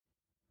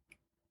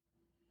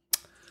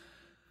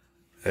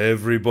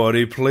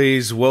Everybody,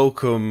 please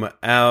welcome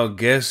our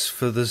guest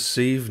for this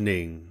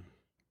evening.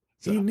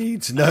 He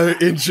needs no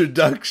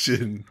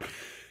introduction.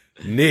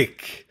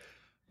 Nick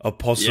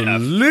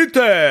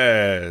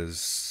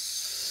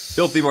Apostolides.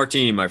 Filthy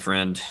Martini, my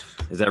friend.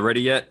 Is that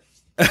ready yet?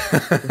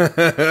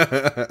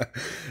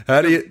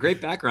 How do you?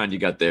 Great background you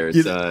got there.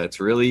 It's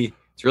really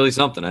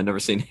something. I've never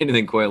seen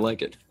anything quite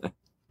like it.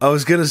 I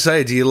was gonna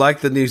say, do you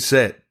like the new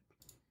set?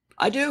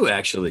 I do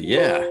actually.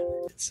 Yeah,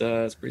 it's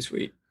pretty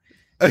sweet.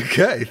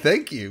 Okay,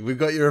 thank you. We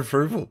got your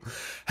approval.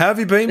 How have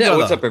you been, Yeah, brother?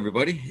 what's up,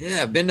 everybody?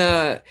 Yeah, I've been.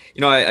 I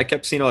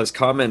kept seeing all his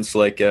comments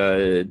like,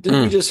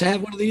 "Didn't we just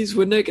have one of these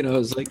with Nick?" And I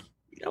was like,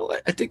 you know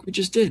what? I think we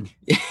just did.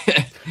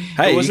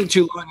 Hey, it wasn't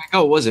too long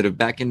ago, was it?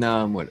 Back in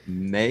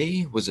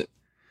May? Was it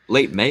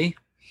late May?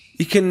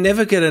 You can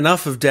never get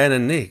enough of Dan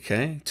and Nick,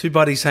 eh? Two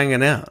buddies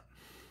hanging out.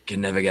 Can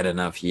never get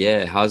enough.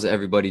 Yeah. How's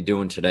everybody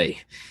doing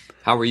today?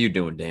 How are you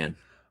doing, Dan?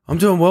 I'm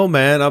doing well,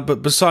 man.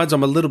 But besides,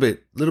 I'm a little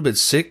bit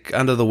sick,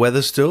 under the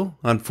weather still.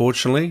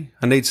 Unfortunately,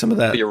 I need some of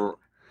that. You're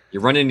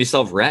running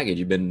yourself ragged.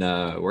 You've been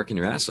working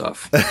your ass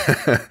off.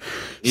 You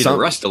need to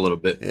rest a little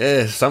bit.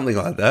 Yeah, something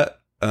like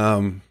that.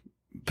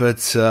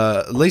 But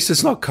at least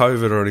it's not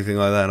COVID or anything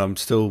like that.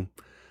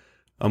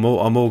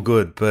 I'm all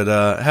good. But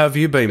how have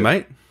you been,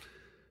 mate?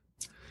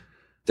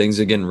 Things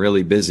are getting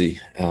really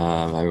busy.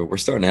 We're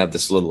starting to have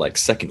this little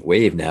second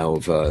wave now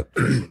of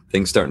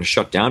things starting to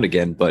shut down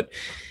again. But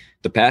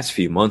the past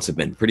few months have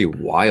been pretty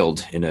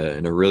wild in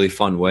a really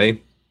fun way.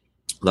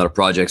 A lot of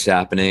projects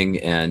happening,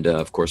 and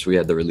of course we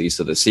had the release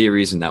of the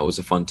series, and that was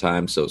a fun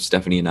time. So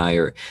Stephanie and I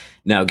are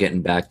now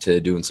getting back to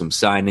doing some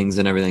signings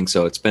and everything.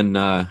 So it's been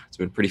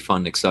pretty fun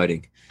and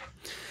exciting.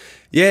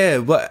 Yeah,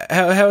 but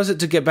how is it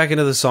to get back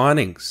into the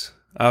signings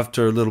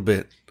after a little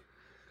bit?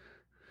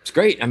 It's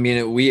great. I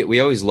mean, we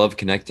always love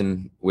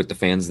connecting with the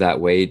fans that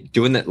way.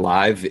 Doing that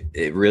live,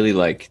 it really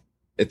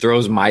it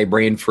throws my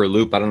brain for a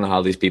loop. I don't know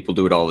how these people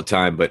do it all the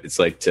time, but it's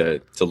like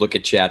to look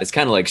at chat. It's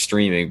kind of like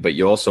streaming, but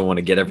you also want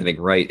to get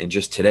everything right. And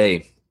just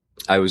today,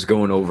 I was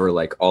going over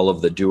all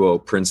of the duo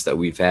prints that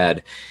we've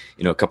had,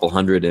 a couple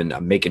hundred, and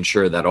I'm making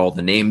sure that all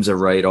the names are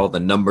right, all the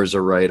numbers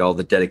are right, all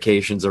the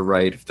dedications are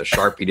right. If the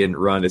Sharpie didn't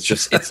run, it's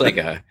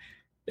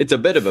a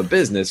bit of a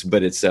business,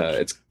 but it's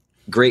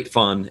great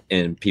fun,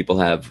 and people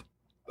have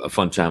a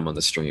fun time on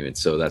the stream, and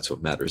so that's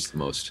what matters the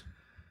most.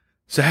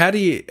 So how do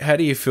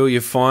you feel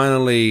you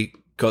finally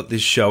got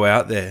this show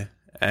out there?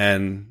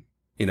 And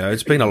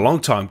it's been a long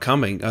time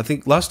coming. I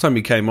think last time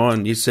you came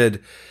on, you said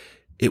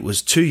it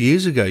was 2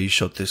 years ago you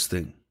shot this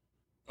thing.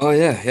 Oh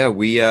yeah.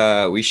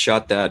 We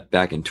shot that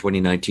back in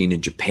 2019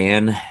 in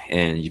Japan,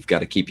 and you've got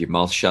to keep your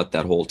mouth shut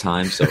that whole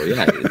time. So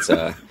yeah,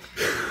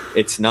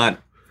 it's not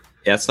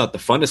the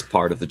funnest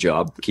part of the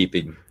job,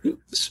 keeping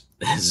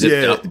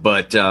zipped up.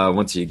 But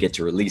once you get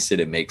to release it,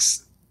 it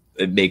makes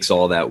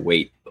all that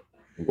wait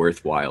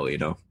worthwhile.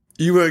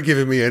 You weren't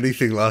giving me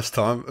anything last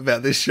time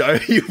about this show.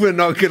 You were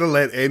not going to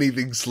let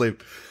anything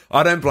slip.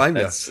 I don't blame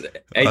you.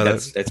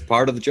 That's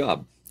part of the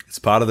job. It's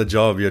part of the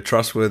job. You're a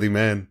trustworthy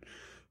man.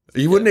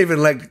 You wouldn't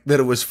even let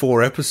that it was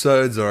 4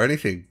 episodes or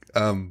anything.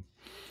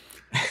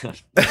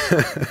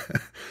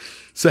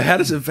 So how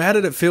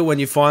did it feel when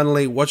you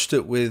finally watched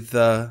it with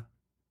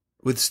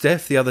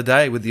Steph the other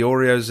day with the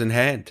Oreos in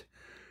hand?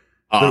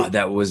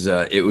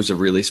 It was a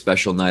really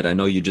special night. I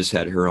know you just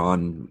had her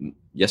on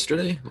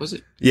yesterday, was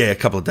it? Yeah, a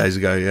couple of days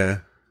ago,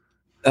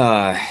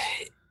 yeah.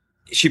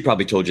 She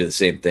probably told you the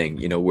same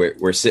thing.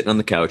 We're sitting on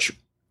the couch,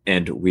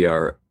 and we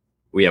have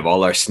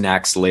all our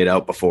snacks laid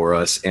out before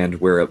us, and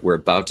we're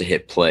about to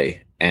hit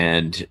play,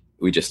 and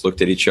we just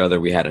looked at each other.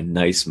 We had a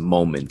nice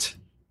moment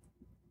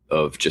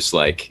of just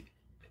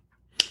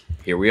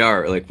here we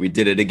are, we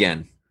did it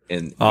again.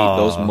 And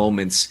those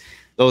moments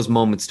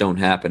don't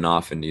happen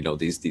often.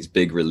 These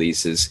big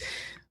releases,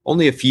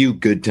 only a few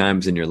good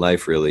times in your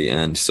life, really.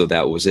 And so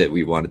that was it.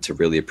 We wanted to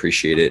really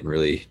appreciate it and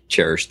really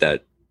cherish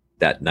that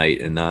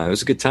night. And it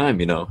was a good time,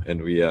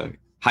 and we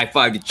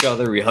high-fived each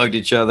other. We hugged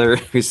each other.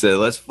 We said,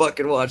 let's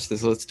fucking watch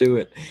this. Let's do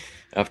it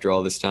after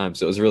all this time.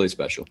 So it was really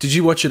special. Did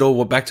you watch it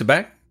all back to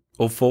back?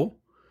 All 4? Of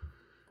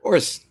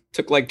course.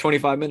 Took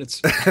 25 minutes.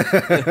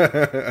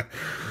 I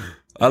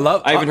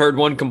haven't heard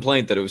one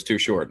complaint that it was too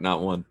short.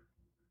 Not one.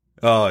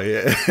 Oh,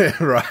 yeah.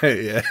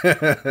 Right, yeah.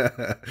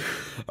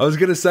 I was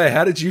going to say,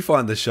 how did you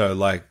find the show?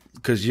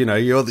 Because,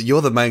 you're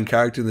the main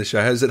character in the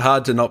show. Is it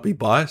hard to not be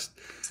biased?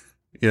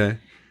 Yeah.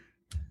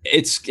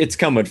 It's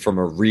coming from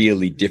a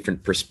really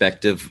different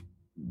perspective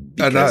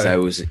because I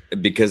was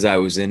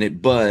in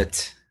it,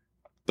 but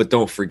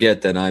don't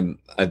forget that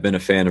I've been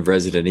a fan of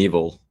Resident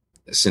Evil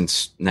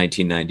since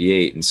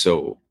 1998, and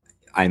so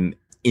I'm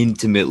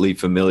intimately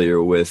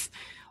familiar with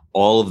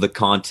all of the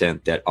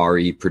content that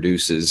RE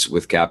produces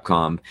with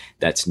Capcom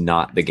that's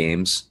not the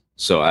games.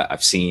 So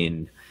I've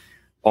seen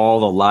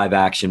all the live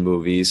action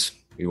movies.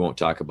 We won't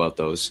talk about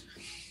those.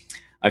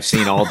 I've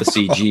seen all the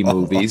CG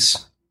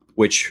movies,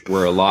 which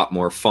were a lot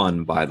more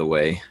fun, by the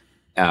way.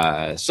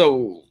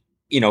 So,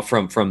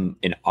 from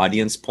an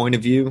audience point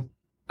of view,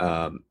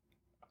 the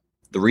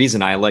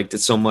reason I liked it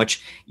so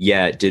much,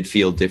 it did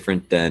feel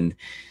different than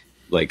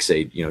like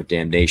say,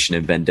 Damnation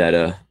and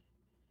Vendetta,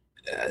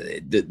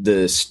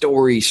 the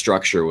story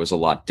structure was a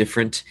lot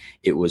different.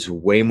 It was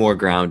way more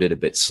grounded, a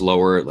bit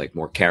slower, like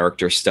more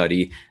character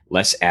study,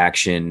 less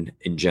action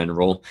in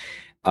general.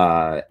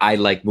 I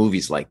like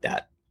movies like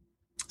that.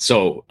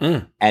 So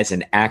as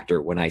an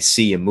actor, when I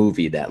see a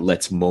movie that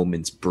lets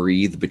moments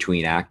breathe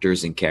between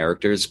actors and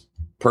characters,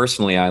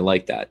 personally, I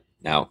like that.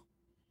 Now,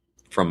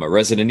 from a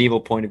Resident Evil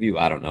point of view,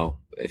 I don't know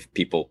if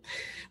people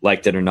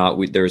liked it or not.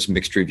 There's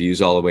mixed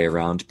reviews all the way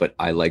around, but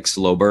I like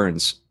slow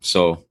burns.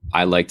 So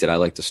I liked it. I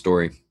liked the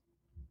story.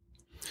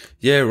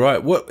 Yeah,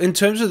 right. What in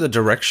terms of the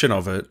direction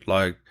of it,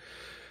 like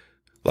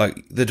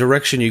the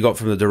direction you got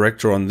from the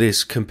director on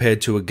this compared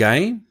to a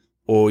game,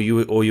 or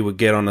you would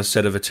get on a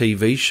set of a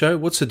TV show?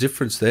 What's the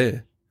difference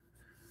there?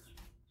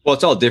 Well,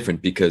 it's all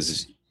different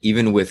because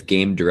even with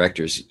game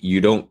directors,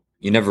 you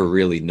never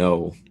really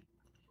know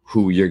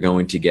who you're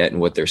going to get and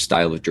what their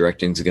style of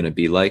directing is going to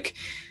be like.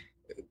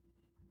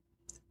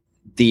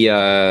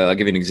 I'll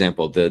give you an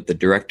example. The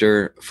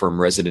director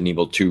from Resident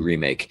Evil 2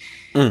 remake,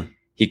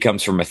 he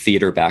comes from a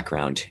theater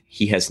background.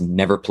 He has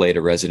never played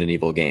a Resident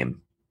Evil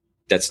game.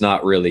 That's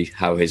not really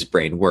how his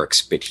brain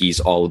works, but he's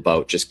all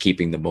about just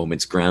keeping the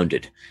moments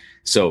grounded.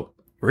 So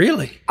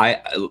really,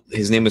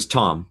 his name was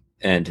Tom,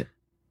 and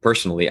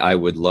personally, I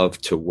would love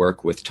to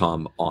work with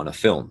Tom on a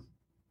film.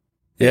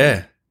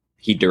 Yeah.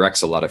 He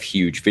directs a lot of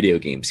huge video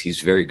games. He's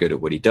very good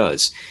at what he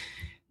does.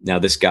 Now,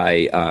 this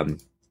guy,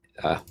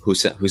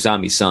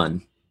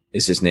 Husami-san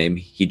is his name.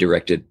 He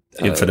directed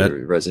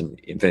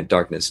Infinite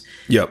Darkness.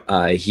 Yep.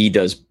 He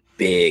does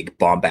big,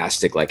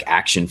 bombastic, like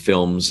action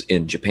films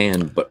in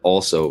Japan, but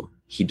also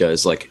he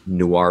does like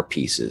noir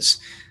pieces.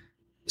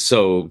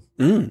 So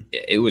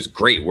it was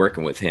great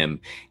working with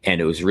him, and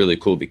it was really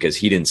cool because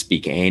he didn't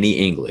speak any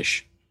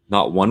English,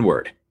 not one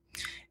word.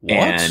 What?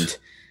 And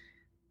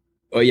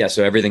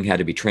so everything had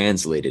to be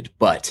translated.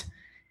 But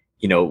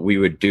we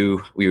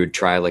would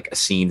try like a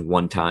scene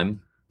one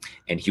time,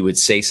 and he would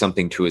say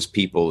something to his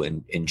people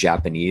in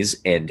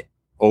Japanese, and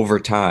over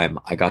time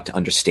I got to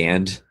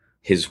understand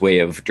his way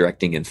of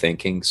directing and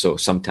thinking. So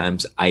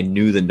sometimes I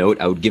knew the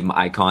note, I would give him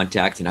eye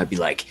contact, and I'd be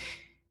like,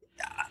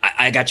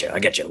 I got you.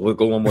 We'll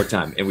go one more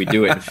time. And we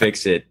do it and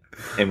fix it.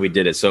 And we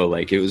did it. So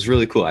like, it was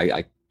really cool.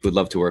 I would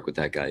love to work with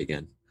that guy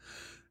again.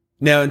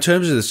 Now, in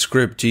terms of the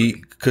script,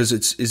 because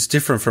it's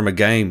different from a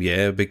game,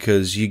 yeah?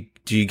 Because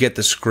do you get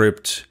the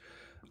script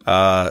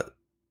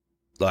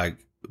like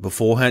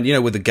beforehand?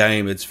 With a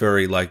game, it's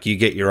very like you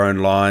get your own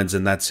lines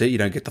and that's it. You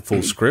don't get the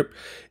full script.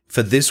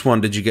 For this one,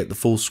 did you get the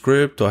full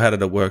script, or how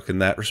did it work in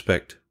that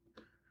respect?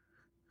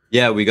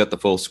 Yeah, we got the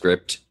full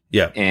script.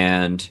 Yeah.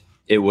 And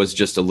it was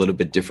just a little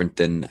bit different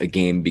than a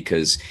game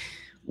because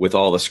with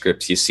all the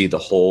scripts, you see the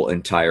whole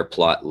entire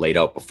plot laid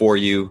out before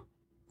you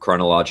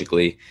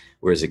chronologically,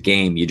 whereas a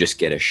game, you just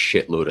get a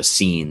shitload of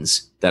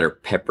scenes that are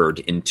peppered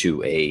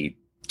into a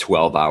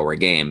 12-hour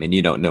game, and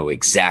you don't know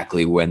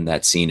exactly when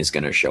that scene is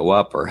going to show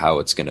up or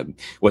what's going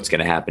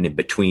to happen in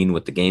between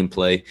with the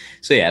gameplay.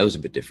 So yeah, it was a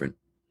bit different.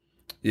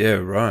 Yeah,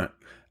 right.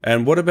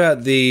 And what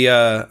about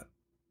the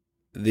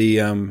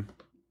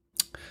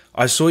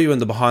I saw you in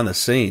the behind the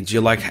scenes.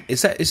 You're like,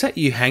 is that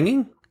you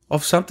hanging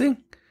off something?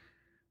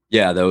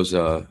 Yeah, that was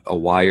a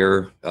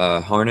wire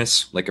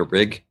harness, like a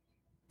rig,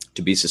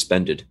 to be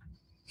suspended.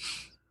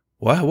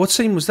 Wow, what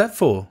scene was that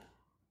for?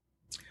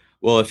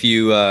 Well, if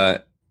you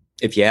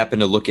happen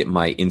to look at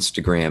my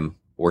Instagram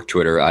or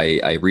Twitter,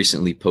 I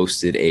recently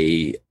posted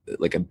a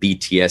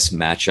BTS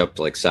matchup,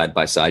 like side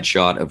by side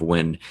shot of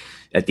when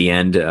at the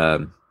end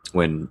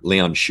when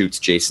Leon shoots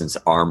Jason's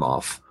arm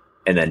off.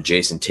 And then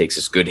Jason takes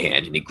his good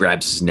hand and he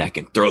grabs his neck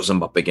and throws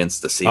him up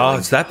against the ceiling. Oh,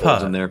 it's that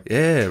part. In there.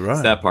 Yeah, right.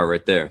 It's that part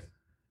right there.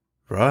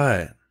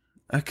 Right.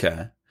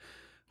 Okay.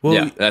 Well,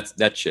 yeah,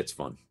 that shit's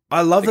fun.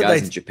 I love the that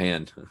guys in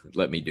Japan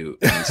let me do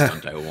any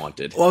stunt I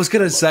wanted. Well, I was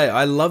going to say,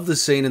 I love the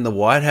scene in the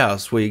White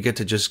House where you get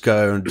to just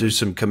go and do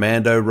some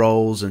commando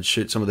rolls and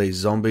shoot some of these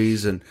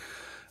zombies. And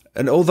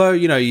although,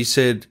 you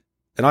said,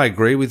 and I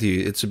agree with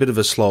you, it's a bit of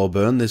a slower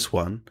burn, this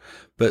one.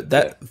 But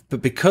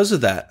because of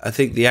that, I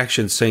think the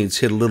action scenes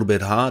hit a little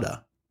bit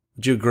harder.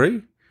 Would you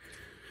agree?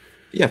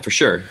 Yeah, for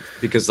sure.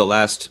 Because the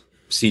last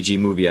CG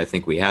movie I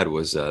think we had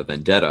was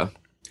Vendetta.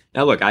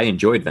 Now, look, I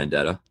enjoyed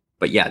Vendetta,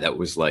 but yeah, that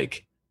was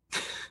like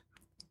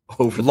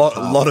over a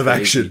lot of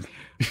action,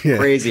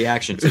 crazy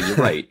action. So you're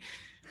right.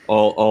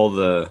 All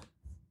the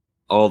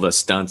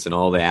stunts and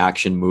all the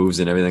action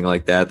moves and everything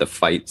like that. The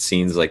fight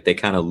scenes, like they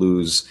kind of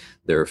lose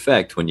their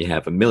effect when you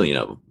have a million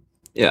of them.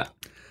 Yeah.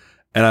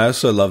 And I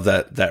also love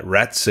that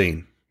rat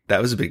scene.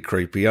 That was a bit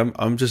creepy.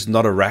 I'm just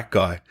not a rat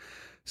guy,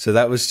 so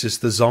that was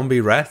just the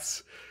zombie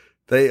rats.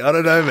 I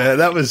don't know, man.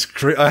 That was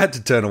I had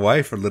to turn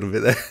away for a little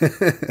bit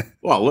there.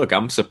 Well, look,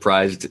 I'm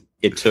surprised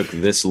it took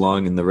this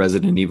long in the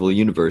Resident Evil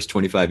universe,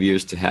 25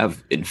 years, to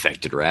have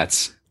infected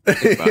rats.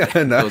 Yeah,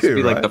 I know. It would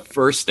be right? like the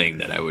first thing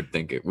that I would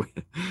think it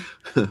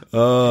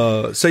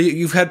would. So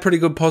you've had pretty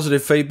good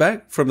positive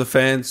feedback from the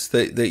fans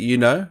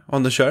that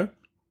on the show?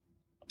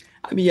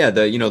 I mean, yeah,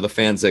 the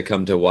fans that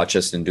come to watch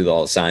us and do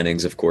all the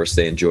signings, of course,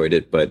 they enjoyed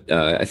it. But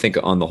I think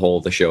on the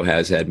whole, the show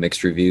has had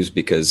mixed reviews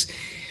because,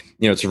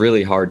 it's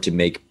really hard to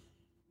make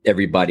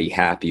everybody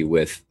happy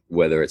with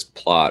whether it's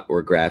plot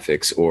or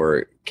graphics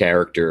or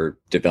character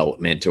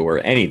development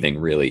or anything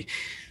really.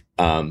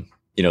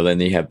 Then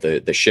you have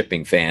the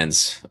shipping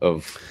fans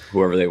of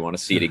whoever they want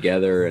to see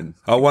together, and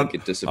I wonder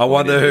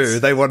who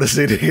they want to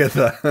see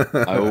together.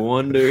 I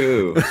wonder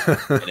who.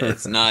 And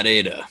it's not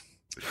Ada.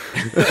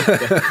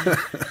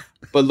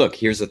 But look,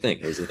 here's the thing.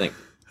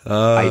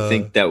 I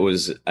think that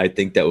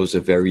was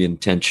a very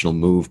intentional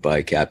move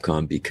by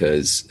Capcom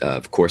because,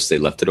 of course, they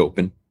left it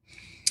open.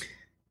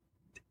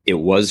 It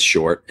was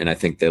short, and I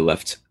think they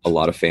left a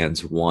lot of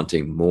fans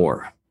wanting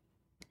more.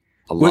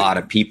 A lot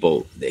of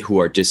people who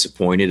are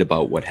disappointed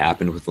about what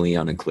happened with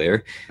Leon and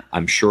Claire,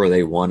 I'm sure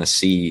they want to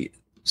see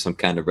some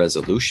kind of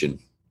resolution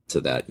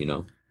to that,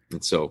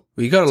 And so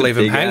you got to leave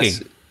them hanging.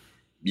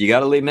 You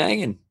got to leave them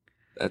hanging.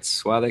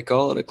 That's why they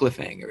call it a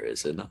cliffhanger,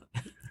 is it not?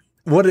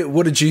 What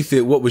did you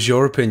think? What was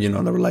your opinion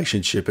on the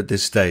relationship at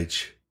this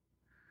stage?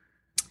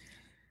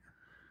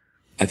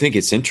 I think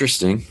it's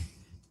interesting.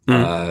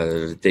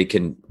 They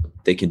can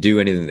do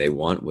anything they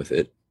want with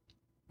it.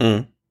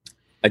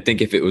 I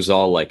think if it was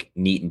all like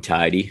neat and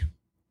tidy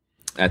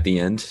at the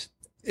end,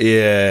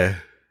 it's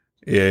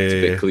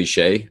a bit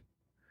cliche.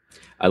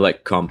 I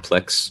like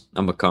complex.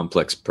 I'm a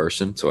complex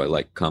person, so I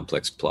like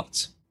complex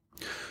plots.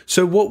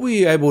 So what were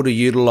you able to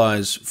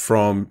utilize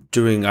from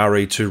doing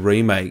RE2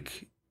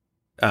 Remake,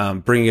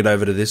 bringing it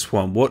over to this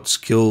one? What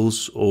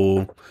skills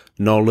or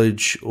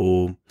knowledge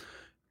or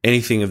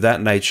anything of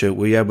that nature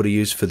were you able to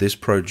use for this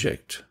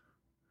project?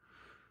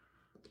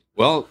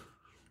 Well,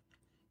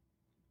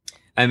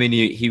 I mean,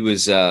 he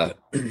was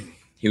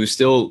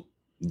still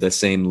the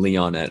same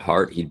Leon at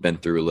heart. He'd been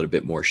through a little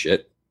bit more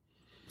shit,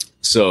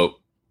 so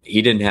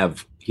he didn't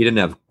have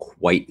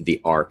quite the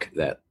arc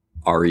that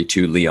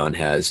RE2 Leon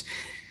has.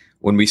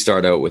 When we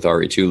start out with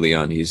RE2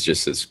 Leon, he's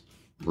just this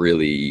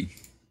really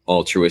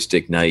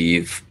altruistic,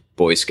 naive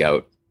Boy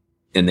Scout,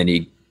 and then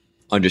he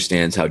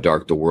understands how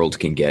dark the world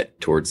can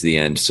get towards the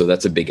end. So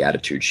that's a big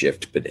attitude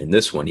shift. But in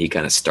this one, he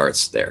kind of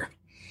starts there,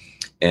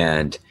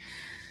 and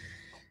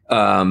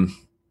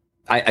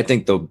I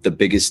think the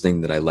biggest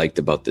thing that I liked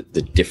about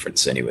the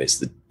difference, anyways,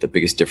 the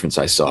biggest difference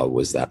I saw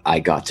was that I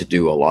got to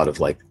do a lot of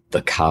like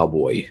the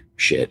cowboy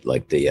shit.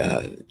 Like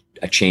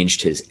I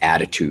changed his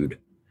attitude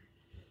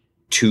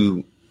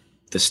to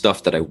the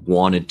stuff that I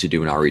wanted to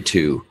do in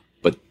RE2,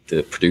 but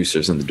the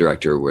producers and the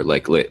director were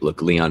like,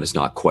 look, Leon is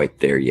not quite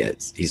there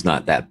yet. He's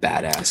not that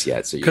badass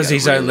yet. So because he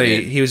was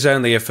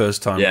only a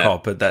first time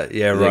cop at that.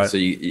 Yeah. Right. So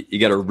you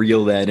got to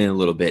reel that in a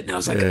little bit. And I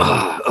was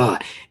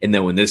like, and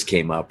then when this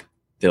came up,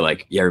 they're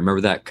like, yeah,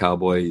 remember that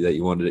cowboy that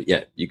you wanted?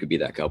 Yeah, you could be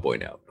that cowboy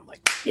now. I'm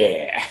like,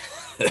 yeah.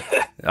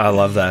 I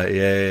love that.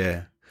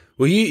 Yeah.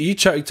 Well, you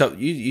choked up.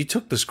 You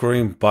took the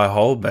screen by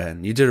whole,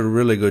 man. You did a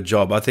really good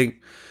job. I think.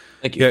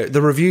 Thank you. Yeah,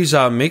 the reviews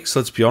are mixed.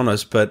 Let's be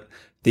honest, but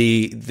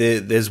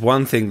there's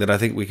one thing that I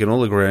think we can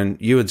all agree on.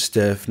 You and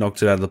Steph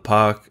knocked it out of the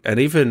park, and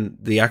even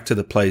the actor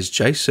that plays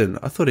Jason,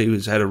 I thought he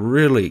had a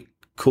really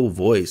cool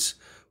voice.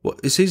 What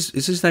is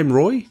his name?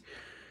 Roy?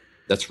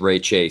 That's Ray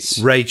Chase.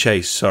 Ray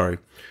Chase. Sorry.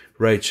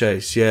 Ray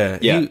Chase, yeah.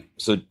 Yeah.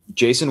 So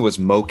Jason was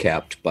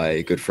mocapped by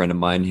a good friend of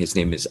mine. His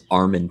name is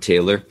Armin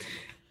Taylor.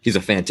 He's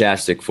a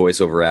fantastic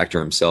voiceover actor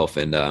himself,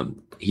 and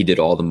he did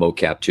all the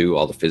mocap too,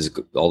 all the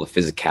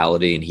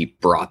physicality, and he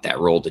brought that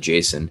role to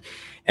Jason.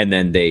 And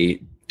then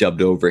they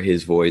dubbed over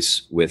his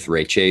voice with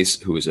Ray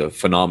Chase, who is a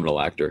phenomenal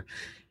actor.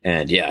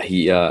 And yeah,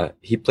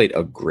 he played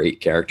a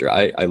great character.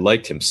 I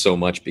liked him so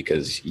much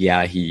because he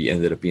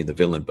ended up being the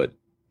villain, but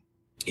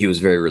he was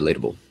very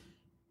relatable.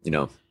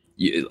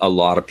 A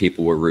lot of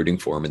people were rooting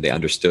for him, and they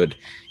understood,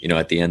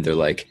 at the end, they're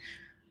like,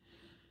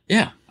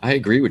 yeah, I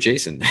agree with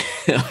Jason.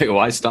 Like,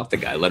 why stop the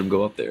guy? Let him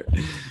go up there.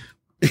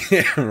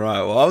 Yeah,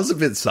 right. Well, I was a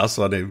bit sus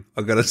on him,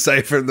 I've got to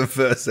say, from the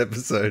first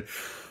episode.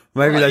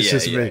 Maybe that's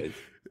just me.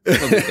 I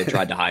don't think they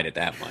tried to hide it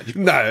that much.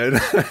 No.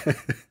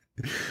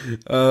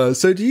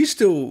 So do you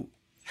still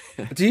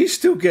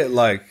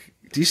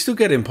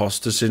get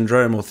imposter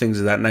syndrome or things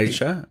of that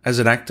nature as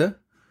an actor?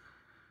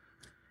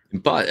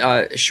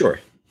 But sure.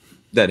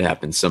 That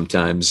happens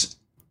sometimes.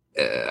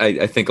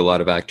 I think a lot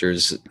of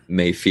actors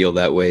may feel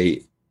that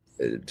way,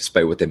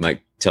 despite what they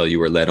might tell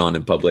you or let on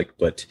in public.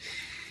 But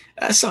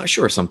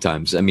sure,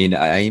 sometimes. I mean,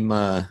 I'm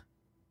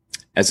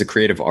as a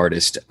creative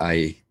artist,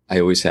 I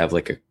always have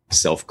like a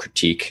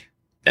self-critique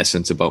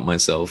essence about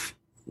myself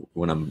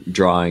when I'm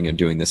drawing and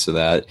doing this or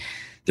that.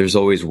 There's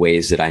always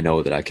ways that I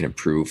know that I can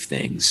improve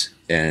things,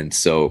 and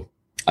so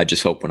I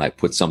just hope when I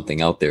put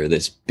something out there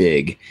this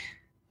big,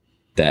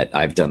 that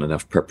I've done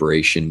enough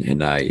preparation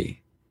and I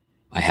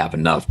have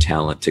enough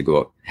talent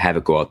to have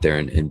it go out there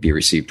and be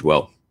received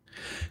well.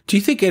 Do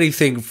you think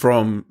anything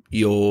from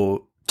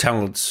your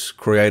talents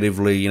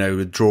creatively,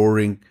 with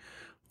drawing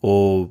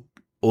or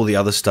all the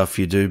other stuff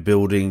you do,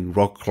 building,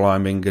 rock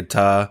climbing,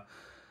 guitar,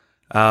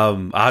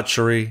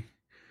 archery,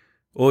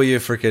 all your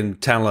freaking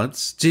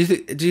talents. Do you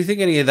think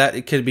any of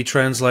that can be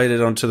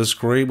translated onto the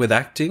screen with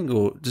acting,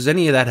 or does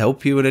any of that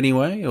help you in any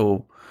way?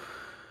 Or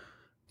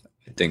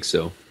I think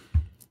so.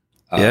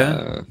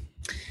 yeah,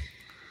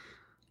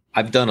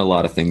 I've done a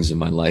lot of things in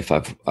my life.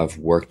 I've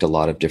worked a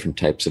lot of different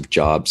types of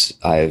jobs.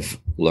 I've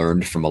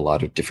learned from a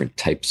lot of different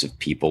types of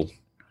people,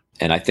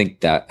 and I think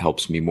that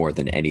helps me more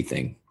than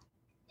anything.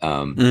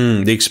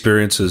 The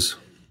experiences.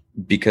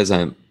 Because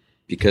I'm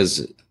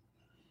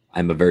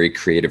a very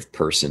creative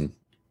person.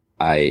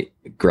 I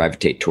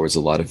gravitate towards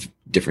a lot of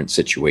different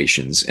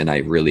situations, and I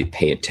really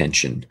pay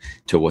attention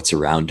to what's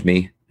around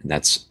me,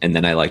 and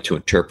then I like to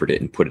interpret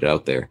it and put it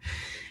out there.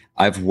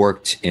 I've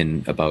worked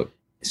in about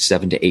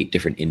 7 to 8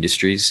 different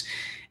industries,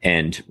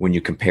 and when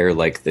you compare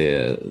like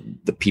the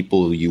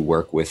people you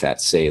work with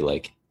at, say,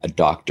 like a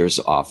doctor's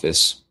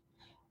office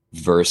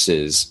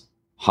versus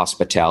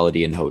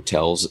hospitality in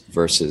hotels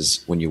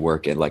versus when you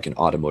work in like an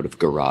automotive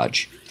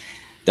garage,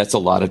 that's a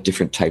lot of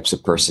different types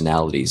of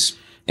personalities.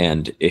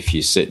 And if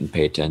you sit and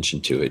pay attention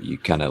to it, you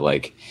kind of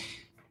like,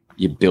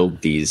 you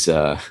build these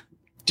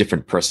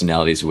different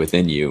personalities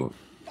within you.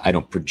 I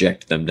don't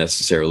project them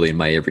necessarily in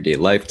my everyday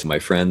life to my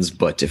friends,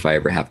 but if I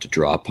ever have to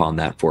draw upon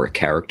that for a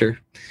character,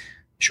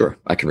 sure,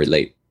 I can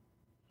relate.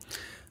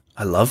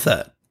 I love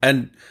that.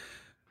 And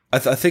I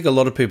think a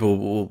lot of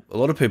people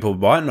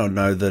might not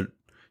know that,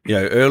 you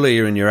know,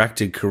 earlier in your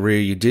acting career,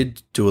 you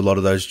did do a lot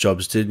of those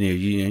jobs, didn't you?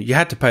 You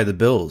had to pay the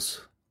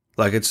bills.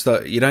 Like,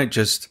 you don't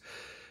just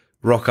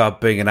rock up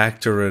being an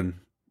actor and,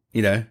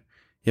 you know,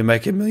 you're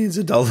making millions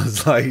of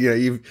dollars. Like, you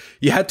know,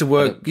 you had to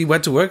work. You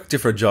went to work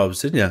different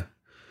jobs, didn't you?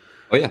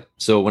 Oh yeah.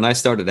 So when I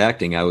started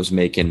acting, I was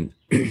making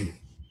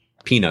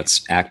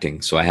peanuts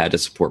acting. So I had to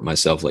support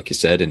myself, like you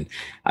said, and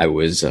I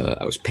was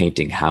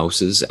painting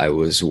houses. I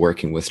was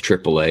working with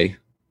AAA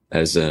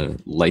as a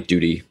light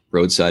duty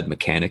roadside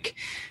mechanic.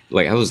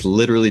 Like, I was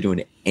literally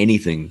doing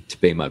anything to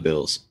pay my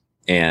bills,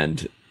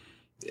 and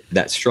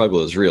that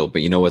struggle is real.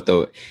 But you know what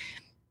though?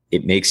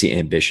 It makes you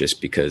ambitious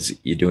because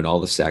you're doing all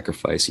the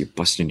sacrifice, you're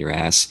busting your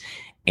ass,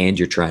 and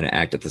you're trying to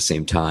act at the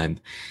same time.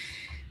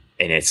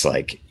 And it's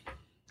like,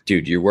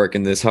 dude, you're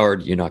working this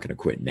hard, you're not going to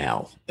quit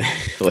now.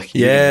 Like,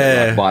 you're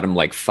gonna rock bottom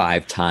like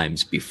 5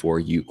 times before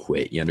you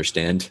quit. You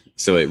understand?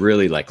 So it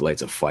really like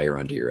lights a fire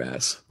under your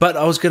ass. But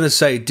I was going to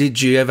say,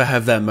 did you ever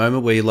have that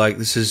moment where you're like,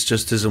 this is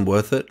just isn't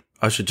worth it?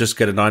 I should just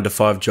get a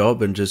 9-to-5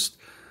 job and just...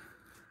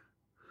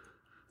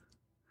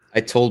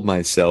 I told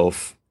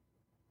myself,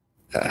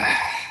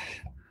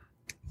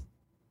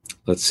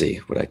 let's see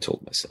what I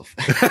told myself.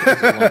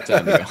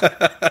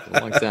 A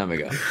long time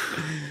ago.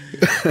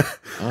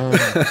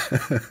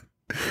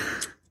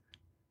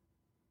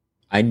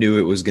 I knew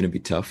it was going to be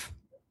tough.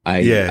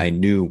 I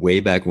knew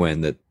way back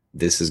when that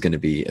this is going to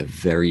be a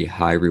very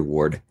high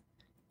reward,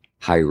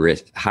 high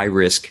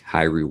risk,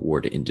 high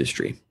reward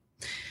industry.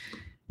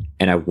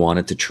 And I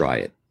wanted to try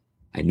it.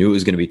 I knew it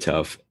was going to be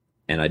tough,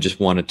 and I just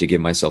wanted to give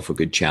myself a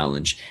good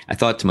challenge. I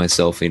thought to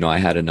myself, you know, I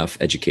had enough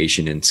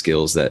education and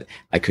skills that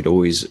I could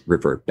always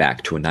revert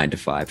back to a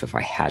 9-to-5 if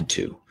I had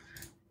to.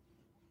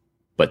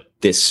 But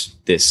this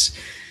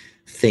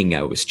thing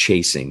I was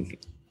chasing,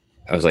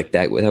 I was like,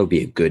 that would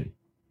be a good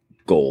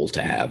goal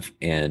to have.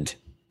 And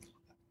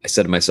I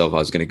said to myself, I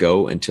was going to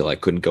go until I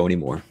couldn't go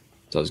anymore.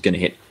 So I was going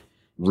to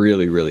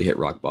really hit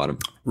rock bottom.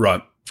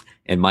 Right.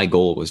 And my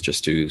goal was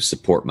just to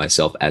support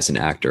myself as an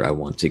actor. I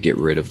wanted to get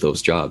rid of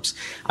those jobs.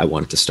 I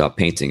wanted to stop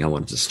painting. I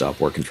wanted to stop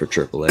working for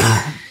AAA.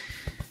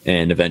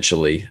 And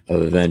eventually,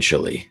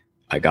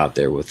 I got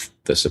there with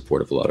the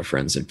support of a lot of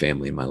friends and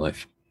family in my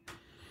life.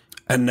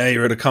 And now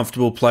you're at a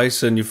comfortable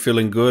place and you're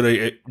feeling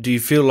good. Do you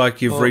feel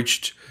like you've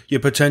reached your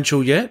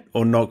potential yet,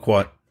 or not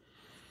quite?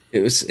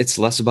 It's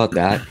less about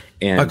that,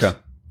 and okay.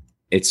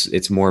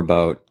 It's more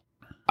about,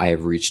 I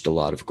have reached a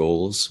lot of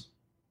goals.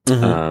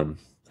 Mm-hmm.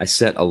 I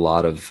set a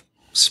lot of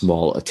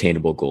small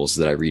attainable goals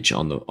that I reach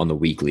on the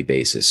weekly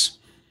basis.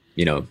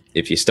 You know,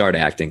 if you start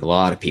acting, a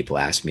lot of people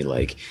ask me,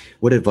 like,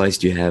 what advice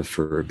do you have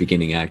for a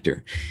beginning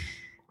actor?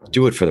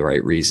 Do it for the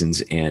right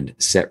reasons and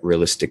set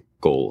realistic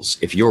goals.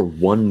 If your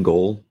one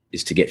goal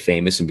is to get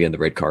famous and be on the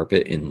red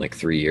carpet in like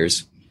 3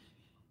 years,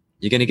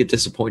 you're going to get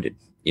disappointed.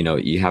 You know,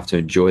 you have to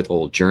enjoy the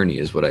whole journey,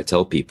 is what I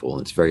tell people.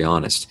 And it's very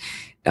honest.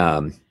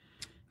 I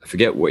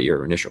forget what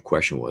your initial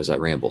question was. I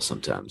ramble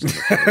sometimes.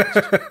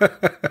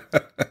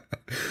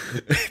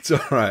 It's all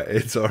right.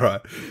 It's all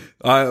right.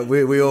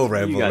 We all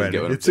ramble, man.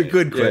 It's a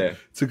good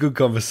It's a good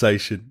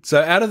conversation.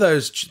 So out of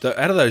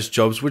those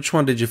jobs, which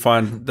one did you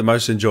find the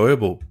most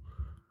enjoyable?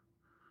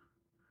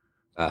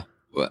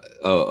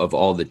 Of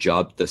all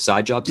the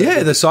side jobs?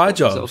 Yeah, the side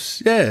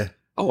jobs. Yeah.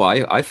 Oh,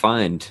 I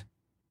find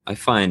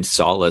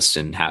solace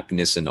and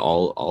happiness in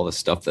all the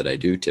stuff that I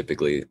do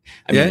typically.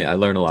 I mean, I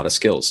learn a lot of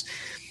skills.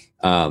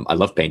 I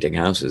love painting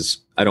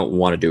houses. I don't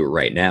want to do it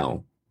right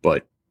now,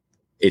 but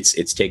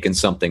it's taking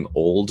something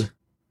old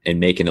and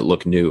making it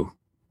look new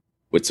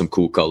with some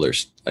cool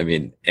colors. I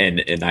mean,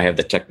 and I have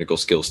the technical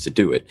skills to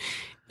do it.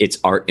 It's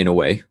art in a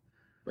way,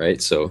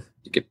 right? So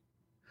you get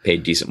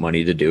paid decent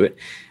money to do it.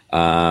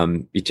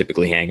 You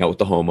typically hang out with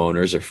the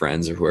homeowners or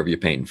friends or whoever you're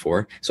paying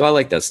for. So I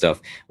like that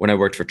stuff. When I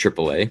worked for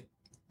AAA,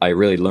 I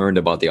really learned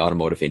about the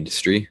automotive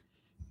industry.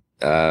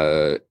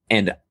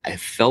 And I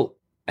felt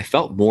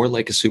more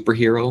like a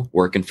superhero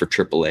working for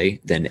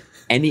AAA than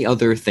any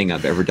other thing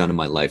I've ever done in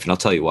my life. And I'll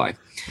tell you why.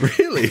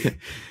 Really?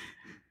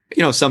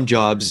 Some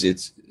jobs,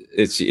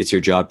 it's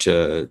your job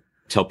to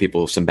tell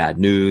people some bad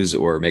news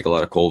or make a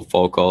lot of cold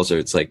phone calls, or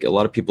it's like a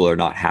lot of people are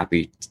not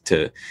happy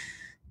to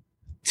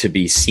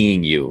be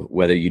seeing you,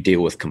 whether you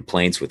deal with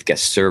complaints with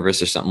guest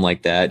service or something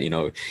like that.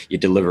 You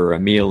deliver a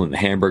meal and the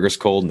hamburger's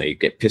cold and they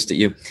get pissed at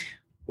you.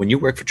 When you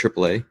work for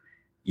AAA,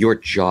 your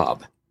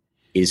job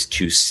is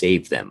to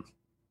save them.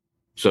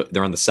 So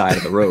they're on the side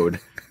of the road.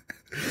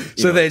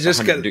 So they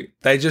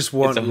just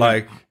want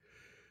like.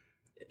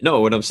 No,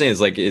 what I'm saying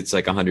is it's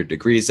like 100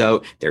 degrees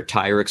out. Their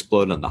tire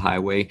exploded on the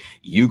highway.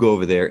 You go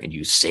over there and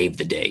you save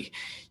the day.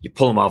 You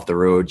pull them off the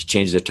road, you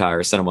change their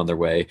tire, send them on their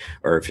way.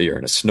 Or if you're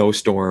in a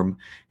snowstorm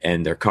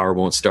and their car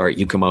won't start,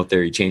 you come out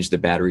there, you change the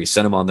battery,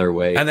 send them on their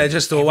way. And they're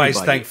just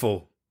always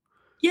thankful.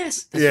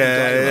 Yes. That's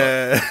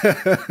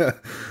what I'm talking about.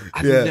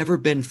 I've never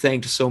been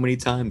thanked so many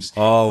times.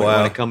 Oh, wow.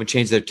 When I come and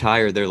change their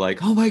tire, they're like,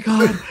 oh my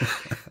God.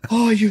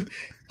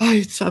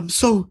 I'm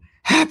so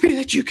happy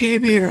that you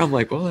came here. I'm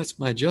like, well, that's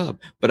my job.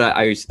 But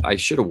I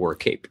should have wore a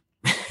cape.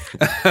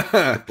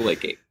 AAA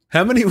cape.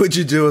 How many would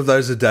you do of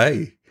those a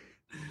day?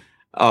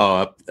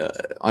 On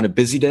a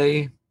busy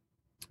day,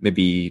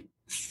 maybe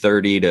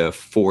 30 to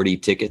 40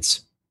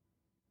 tickets.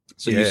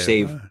 So you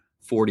save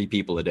 40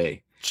 people a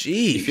day.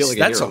 Jeez, you feel like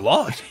that's a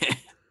lot.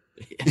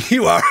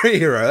 You are a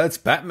hero. That's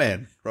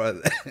Batman right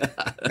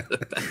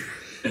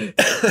there.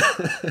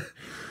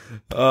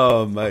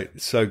 Oh, mate,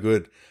 so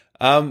good.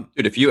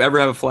 Dude, if you ever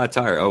have a flat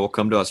tire, I will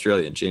come to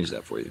Australia and change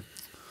that for you.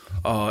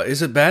 Oh,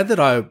 is it bad that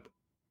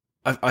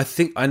I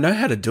think I know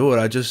how to do it?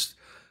 I just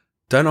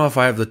don't know if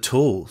I have the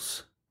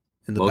tools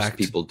in the back. Most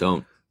people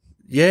don't.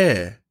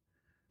 Yeah.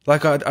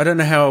 Like, I don't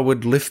know how I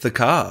would lift the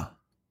car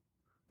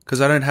because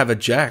I don't have a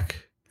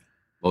jack.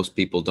 Most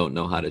people don't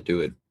know how to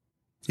do it.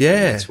 Yeah.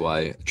 And that's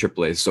why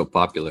AAA is so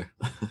popular.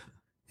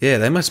 Yeah,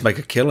 they must make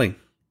a killing.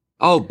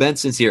 Oh,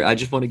 Benson's here. I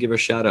just want to give her a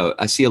shout out.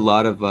 I see a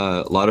lot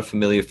of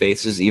familiar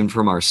faces, even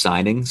from our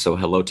signing. So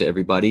hello to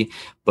everybody.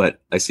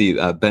 But I see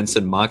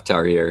Benson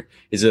Mokhtar here.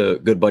 He's a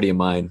good buddy of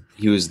mine.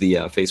 He was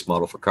the face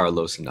model for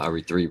Carlos in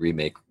RE3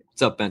 Remake.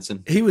 What's up,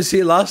 Benson? He was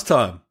here last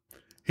time.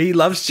 He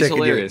loves checking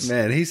hilarious.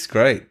 Man, he's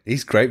great.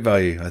 He's great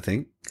value, I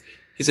think.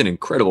 He's an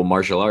incredible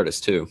martial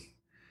artist too.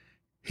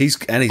 He's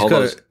got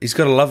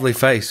a lovely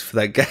face for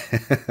that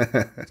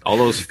guy. All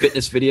those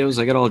fitness videos,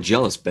 I got all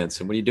jealous,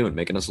 Benson. What are you doing?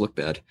 Making us look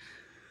bad.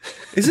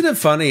 Isn't it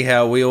funny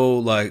how we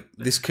all, like,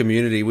 this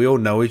community, we all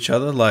know each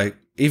other? Like,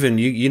 even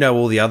you know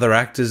all the other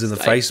actors and the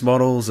face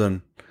models,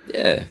 and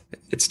yeah,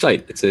 it's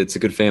tight. It's a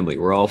good family.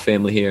 We're all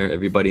family here.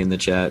 Everybody in the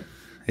chat.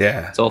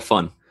 Yeah, it's all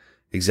fun.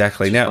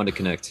 Exactly. It's now, fun to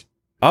connect.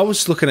 I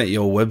was looking at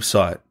your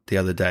website the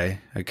other day.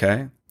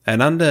 Okay,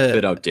 and under a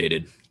bit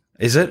outdated.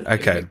 Is it?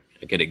 Okay,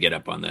 I got to get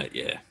up on that.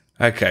 Yeah.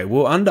 Okay.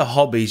 Well, under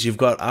hobbies, you've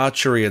got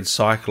archery and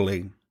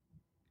cycling.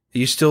 Are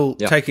you still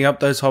taking up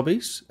those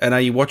hobbies? And are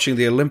you watching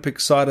the Olympic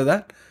side of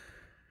that?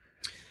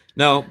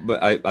 No,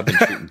 but I've been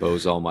shooting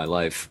bows all my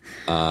life.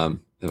 I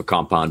have a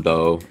compound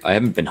bow. I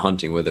haven't been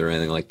hunting with it or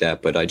anything like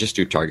that, but I just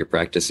do target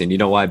practice. And you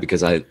know why?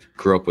 Because I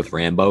grew up with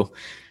Rambo,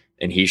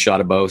 and he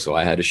shot a bow, so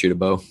I had to shoot a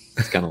bow.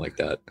 It's kind of like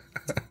that.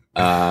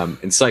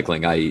 In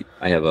cycling, I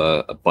have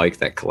a bike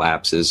that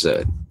collapses.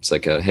 It's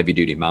like a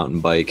heavy-duty mountain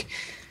bike.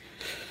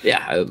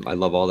 Yeah, I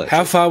love all that.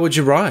 How far would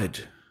you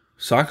ride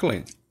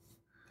cycling?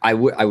 I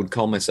would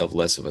call myself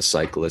less of a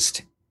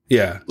cyclist.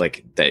 Yeah.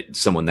 Like that,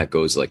 someone that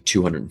goes like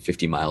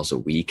 250 miles a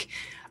week.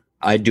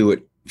 I do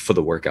it for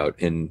the workout.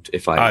 And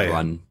if I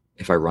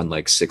run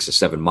like 6 or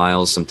 7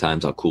 miles,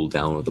 sometimes I'll cool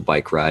down with a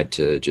bike ride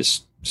to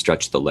just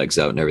stretch the legs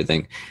out and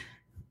everything.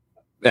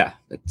 Yeah,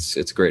 it's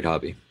a great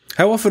hobby.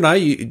 How often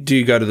do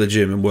you go to the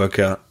gym and work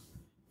out?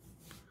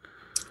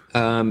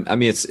 I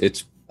mean,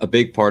 it's a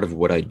big part of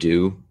what I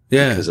do.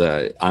 Yeah. Because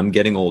I'm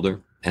getting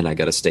older. And I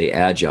got to stay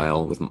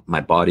agile. With my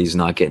body's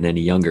not getting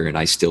any younger, and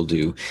I still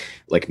do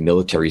like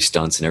military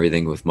stunts and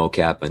everything with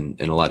mocap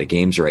and a lot of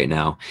games right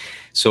now.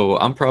 So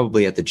I'm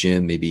probably at the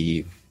gym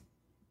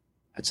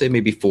I'd say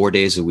maybe 4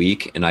 days a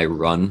week, and I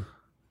run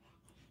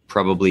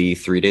probably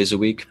 3 days a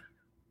week,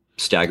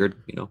 staggered.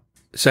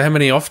 So how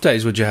many off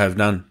days would you have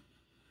none?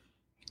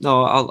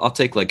 No, I'll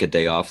take like a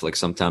day off. Like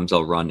sometimes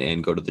I'll run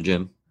and go to the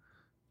gym.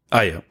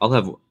 Oh yeah.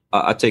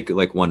 I'll take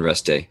like one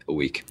rest day a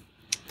week.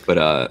 But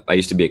I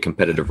used to be a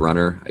competitive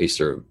runner. I used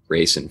to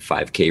race in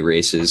 5K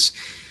races.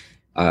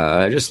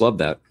 I just love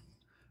that.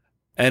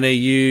 And are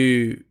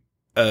you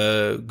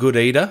a good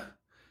eater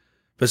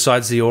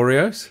besides the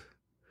Oreos?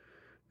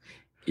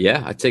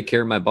 Yeah, I take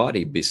care of my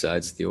body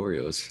besides the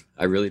Oreos.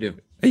 I really do.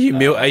 Are you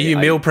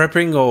meal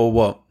prepping or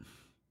what?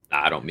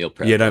 I don't meal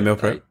prep. You don't meal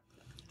prep?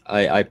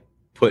 I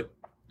put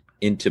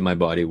into my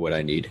body what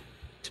I need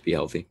to be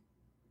healthy.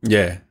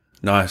 Yeah,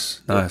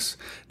 nice.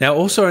 Now,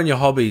 also in your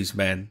hobbies,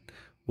 man,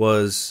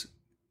 was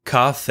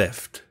car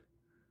theft.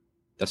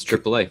 That's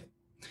AAA.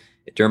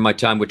 During my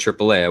time with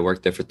AAA, I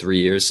worked there for 3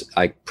 years.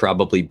 I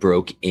probably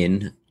broke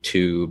in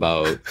to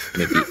about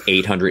maybe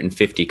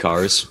 850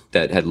 cars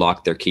that had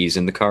locked their keys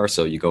in the car.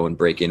 So you go and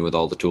break in with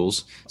all the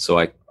tools. So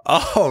I.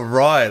 Oh,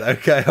 right.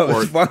 Okay. I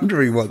was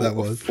wondering what that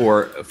was.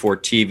 For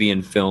TV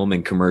and film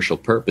and commercial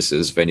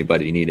purposes, if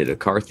anybody needed a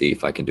car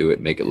thief, I can do it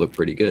and make it look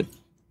pretty good.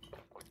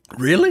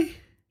 Really?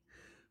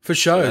 For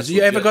shows?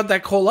 You ever got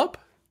that call up?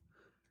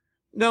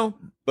 No,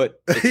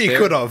 but you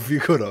could have.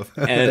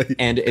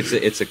 and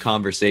it's a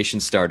conversation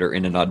starter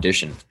in an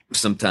audition.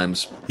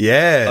 Sometimes,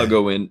 I'll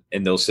go in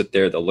and they'll sit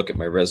there, they'll look at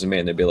my resume,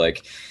 and they'll be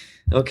like,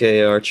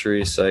 "Okay,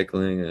 archery,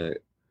 cycling,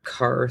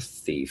 car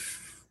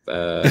thief.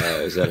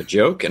 Is that a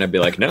joke?" And I'd be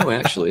like, "No,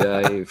 actually,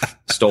 I've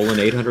stolen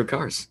 800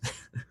 cars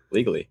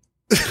legally."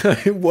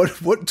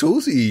 What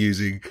tools are you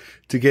using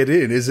to get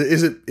in? Is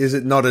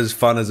it not as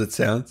fun as it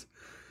sounds?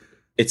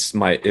 It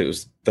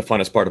was the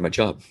funnest part of my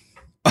job.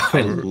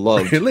 I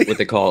loved what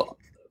they call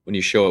when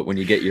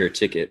you get your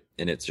ticket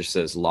and it just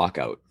says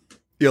lockout.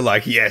 You're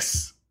like,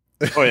 yes.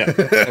 Oh yeah.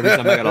 Every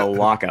time I got a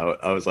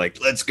lockout, I was like,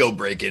 let's go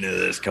break into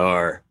this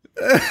car.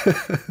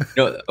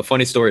 A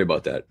funny story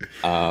about that.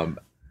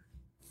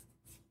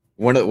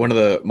 One of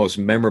the most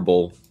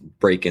memorable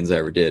break-ins I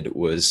ever did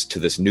was to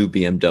this new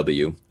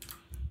BMW.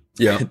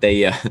 Yeah.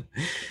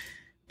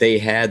 They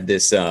had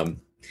this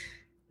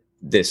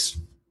this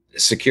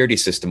security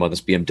system on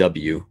this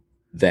BMW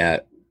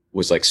that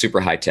was like super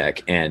high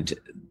tech, and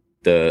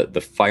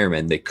the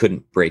firemen, they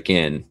couldn't break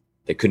in.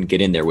 They couldn't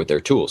get in there with their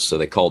tools. So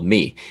they called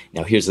me.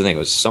 Now here's the thing. It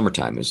was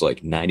summertime. It was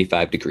like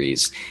 95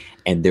 degrees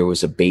and there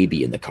was a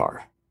baby in the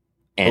car.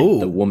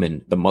 And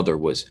the mother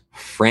was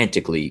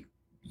frantically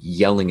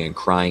yelling and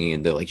crying.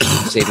 And they're like, "You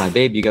gotta save my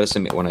baby. You got to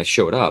send me." When I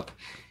showed up,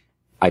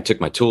 I took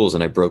my tools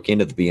and I broke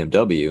into the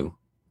BMW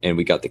and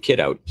we got the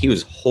kid out.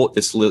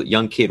 This little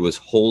young kid was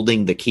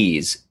holding the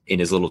keys in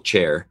his little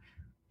chair.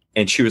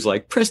 And she was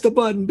like, "Press the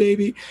button,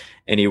 baby."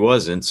 And he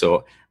wasn't.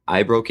 So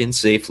I broke in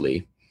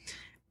safely.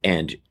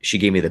 And she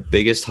gave me the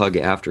biggest hug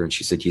after. And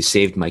she said, "You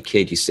saved my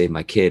kid. You saved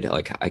my kid.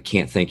 Like, I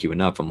can't thank you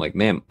enough." I'm like,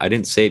 "Ma'am, I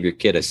didn't save your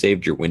kid. I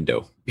saved your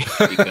window."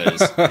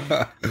 Because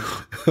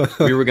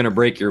we were going to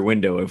break your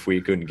window if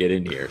we couldn't get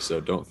in here. So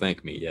don't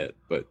thank me yet.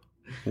 But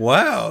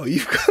wow,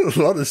 you've got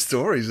a lot of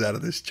stories out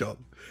of this job.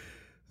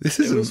 This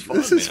is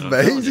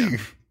amazing.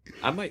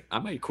 I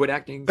might quit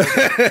acting.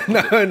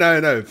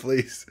 No,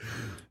 please.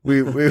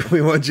 We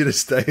want you to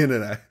stay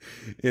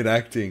in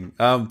acting.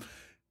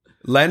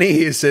 Lanny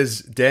here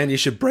says, "Dan, you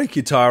should break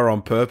your tire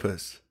on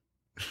purpose."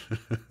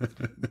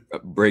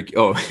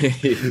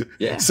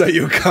 Yeah. So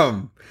you'll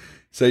come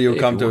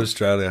to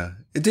Australia.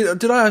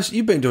 Did I ask?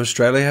 You've been to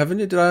Australia, haven't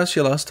you? Did I ask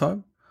you last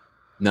time?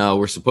 No,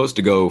 we're supposed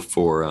to go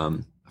for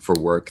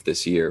work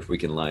this year if we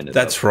can line it.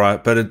 That's up.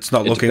 right, but it's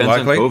not looking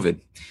likely. On COVID.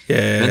 Yeah,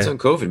 it depends on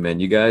COVID, man.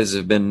 You guys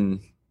have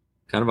been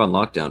kind of on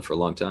lockdown for a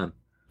long time.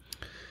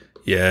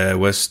 Yeah,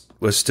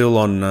 we're still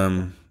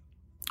on.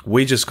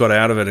 We just got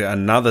out of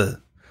it.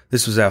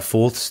 This was our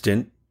fourth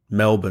stint,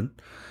 Melbourne,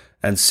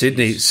 and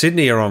Sydney.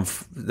 Sydney are on.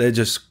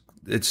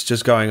 It's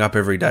just going up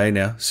every day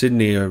now.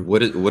 Sydney.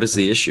 What is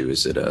the issue?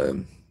 Is it?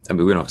 I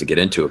mean, we don't have to get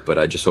into it, but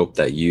I just hope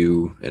that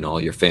you and all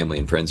your family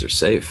and friends are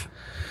safe.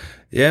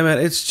 Yeah, man.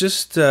 It's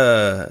just.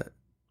 I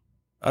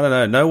don't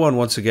know. No one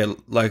wants to get,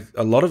 like,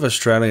 a lot of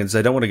Australians.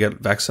 They don't want to get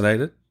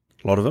vaccinated.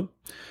 A lot of them.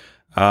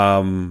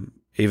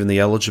 Even the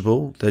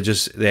eligible,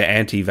 they're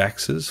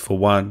anti-vaxxers, for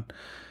one.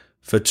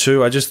 For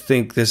two, I just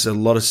think there's a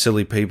lot of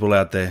silly people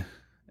out there,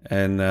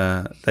 and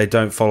they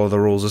don't follow the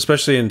rules,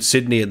 especially in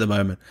Sydney at the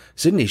moment.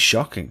 Sydney's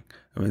shocking.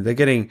 I mean, they're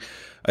getting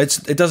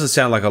it doesn't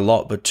sound like a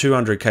lot, but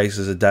 200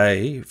 cases a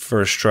day for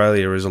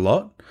Australia is a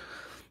lot.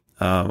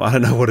 I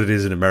don't know what it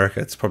is in America.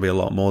 It's probably a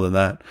lot more than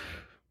that,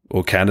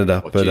 or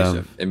Canada. But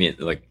geez, I mean,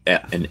 like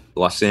in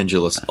Los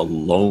Angeles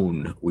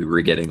alone, we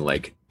were getting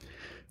like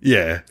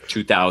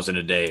 2,000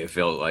 a day. It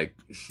felt like.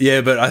 Yeah,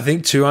 but I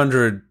think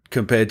 200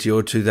 compared to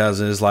your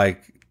 2,000 is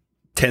like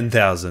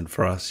 10,000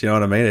 for us. You know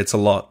what I mean? It's a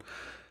lot.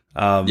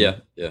 Yeah.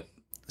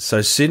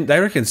 So they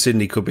reckon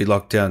Sydney could be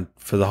locked down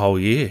for the whole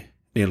year,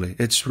 nearly.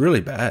 It's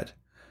really bad.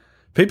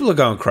 People are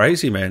going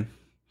crazy, man.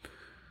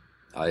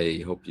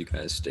 I hope you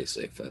guys stay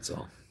safe. That's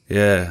all.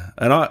 Yeah,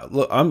 and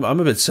I'm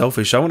a bit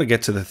selfish. I want to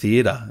get to the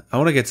theater. I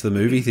want to get to the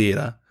movie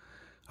theater.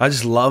 I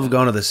just love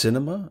going to the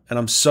cinema, and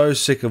I'm so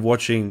sick of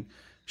watching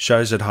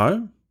shows at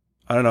home.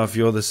 I don't know if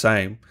you're the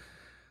same.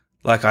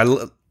 Like,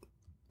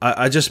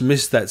 I just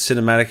miss that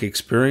cinematic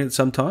experience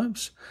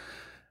sometimes.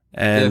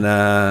 And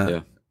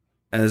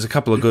and there's a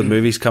couple of good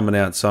movies coming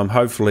out, so I'm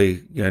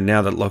hopefully,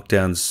 now that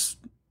lockdown's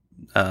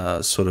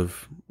we're sort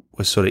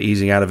of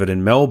easing out of it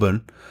in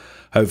Melbourne,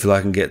 hopefully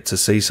I can get to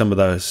see some of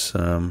those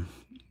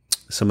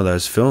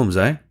films,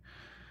 eh?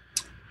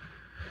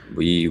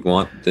 We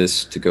want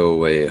this to go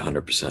away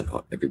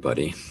 100%,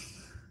 everybody.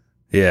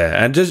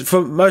 Yeah, and just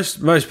for most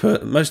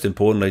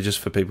importantly, just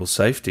for people's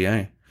safety,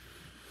 eh?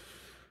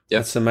 Yeah.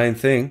 That's the main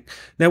thing.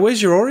 Now,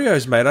 where's your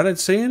Oreos, mate? I don't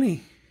see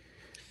any.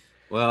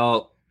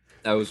 Well,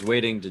 I was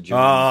waiting to join.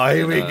 Oh,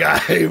 here we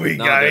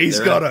go. He's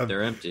got them.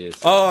 They're empty.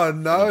 Oh,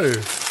 no.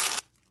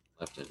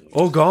 left and right.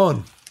 All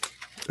gone.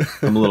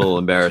 I'm a little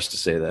embarrassed to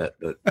say that,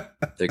 but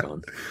they're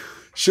gone.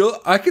 Sure,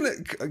 I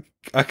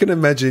can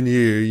imagine you.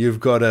 You've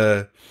got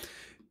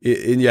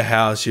in your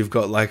house. You've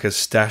got like a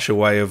stash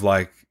away of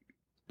like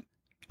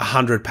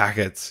 100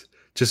 packets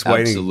just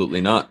waiting.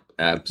 Absolutely not.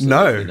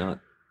 Absolutely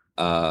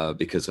not.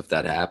 Because if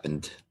that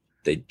happened,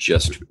 they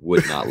just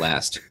would not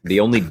last. The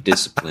only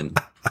discipline,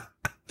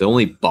 the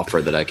only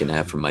buffer that I can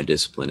have from my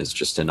discipline is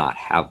just to not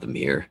have them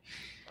here.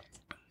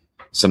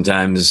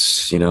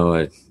 Sometimes,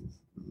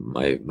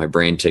 my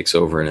brain takes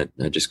over and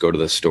I just go to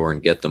the store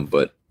and get them,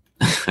 but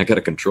I got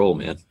to control,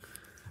 man.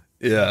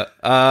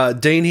 Yeah.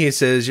 Dean here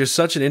says, you're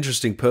such an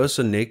interesting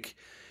person, Nick.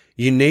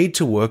 You need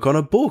to work on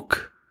a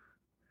book.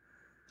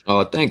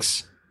 Oh,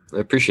 thanks. I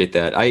appreciate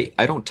that.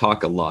 I don't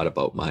talk a lot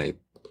about my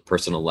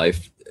personal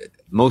life.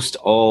 Most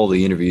all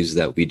the interviews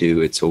that we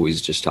do, it's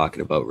always just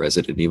talking about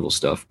Resident Evil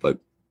stuff. But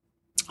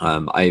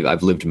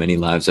I've lived many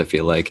lives, I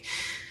feel like.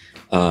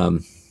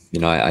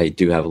 I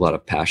do have a lot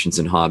of passions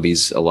and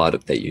hobbies, a lot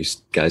of that you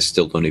guys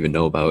still don't even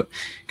know about,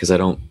 because I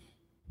don't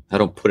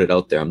put it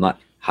out there. I'm not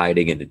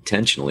hiding it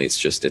intentionally.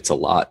 It's a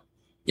lot,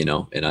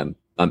 and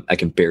I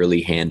can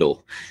barely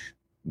handle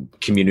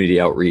community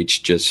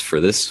outreach just for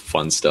this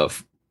fun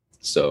stuff.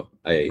 So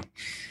I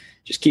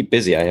just keep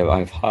busy. I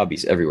have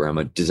hobbies everywhere.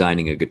 I'm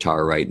designing a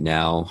guitar right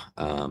now.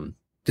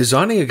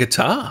 Designing a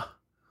guitar?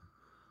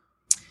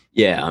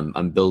 Yeah,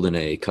 I'm building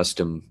a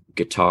custom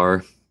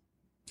guitar.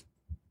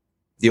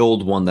 The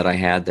old one that I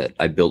had that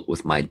I built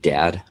with my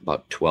dad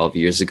about 12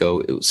 years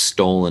ago, it was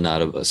stolen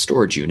out of a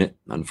storage unit,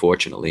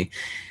 unfortunately.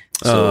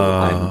 So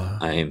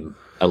I'm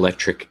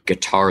electric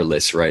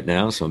guitarless right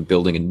now. So I'm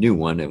building a new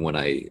one. And when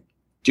I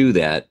do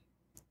that,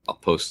 I'll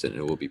post it and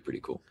it will be pretty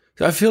cool.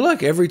 I feel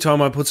like every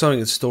time I put something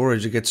in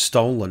storage, it gets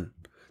stolen.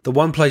 The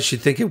one place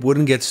you'd think it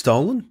wouldn't get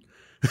stolen.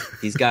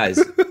 These guys,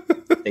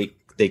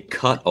 they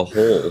cut a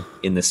hole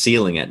in the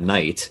ceiling at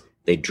night.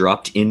 They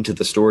dropped into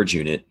the storage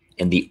unit.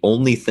 And the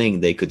only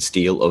thing they could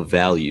steal of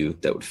value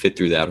that would fit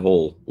through that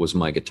hole was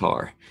my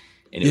guitar.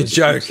 And You're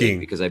joking.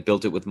 Because I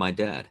built it with my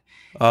dad.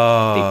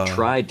 They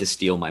tried to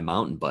steal my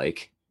mountain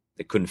bike.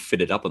 They couldn't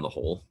fit it up in the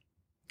hole.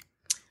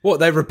 What,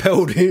 they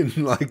rappelled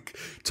in like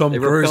Tom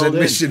Cruise in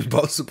Mission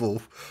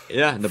Impossible?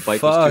 Yeah, and the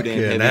bike was too damn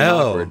heavy and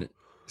awkward.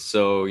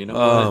 So,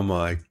 oh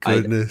my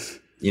goodness.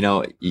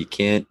 You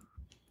can't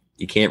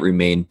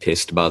remain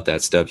pissed about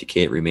that stuff. You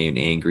can't remain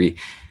angry.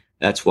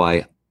 That's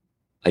why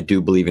I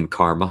do believe in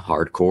karma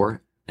hardcore,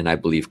 and I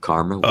believe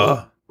karma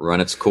will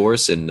run its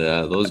course, and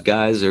those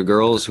guys or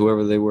girls,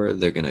 whoever they were,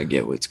 they're going to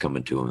get what's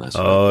coming to them. That's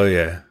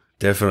yeah,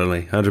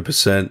 definitely,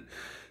 100%.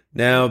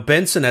 Now,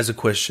 Benson has a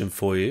question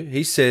for you.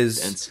 He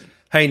says,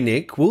 hey,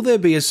 Nick, will there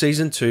be a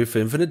season 2 for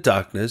Infinite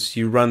Darkness?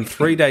 You run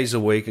 3 days a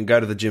week and go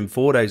to the gym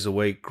 4 days a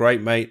week.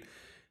 Great, mate,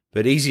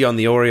 but easy on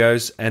the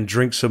Oreos and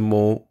drink some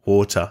more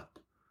water.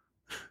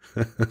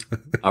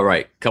 All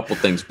right, couple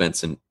things,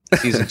 Benson.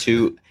 Season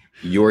 2...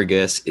 Your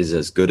guess is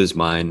as good as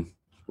mine.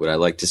 Would I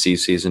like to see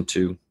season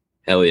 2?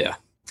 Hell yeah.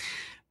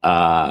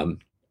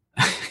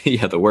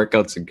 Yeah, the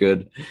workouts are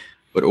good,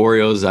 but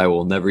Oreos, I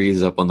will never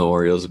ease up on the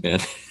Oreos,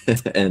 man.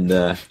 and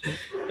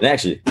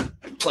actually,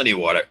 plenty of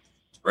water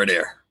right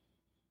there.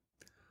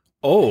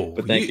 Oh,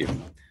 but thank you.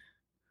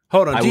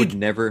 Hold on, I would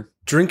never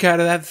drink out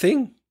of that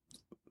thing.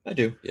 I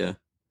do, yeah.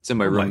 It's in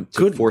my room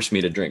to force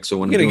me to drink. So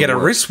when you're gonna get a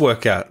wrist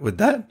workout with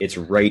that. It's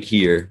right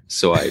here,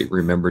 so I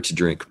remember to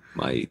drink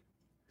my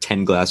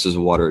 10 glasses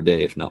of water a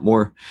day, if not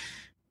more.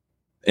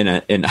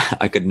 And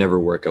I could never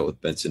work out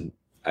with Benson.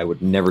 I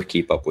would never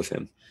keep up with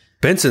him.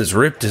 Benson's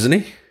ripped, isn't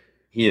he?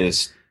 He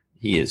is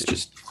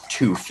just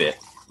too fit.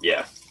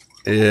 Yeah.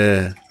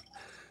 Yeah.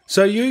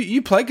 So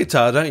you play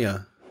guitar, don't you?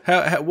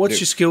 What's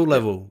your skill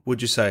level,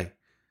 would you say?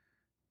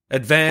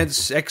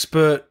 Advanced,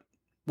 expert?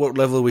 What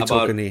level are we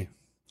talking here?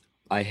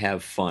 I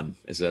have fun.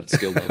 Is that a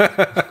skill level?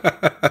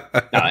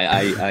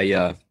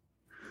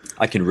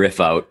 I can riff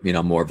out,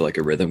 I'm more of like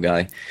a rhythm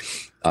guy.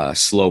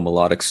 Slow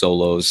melodic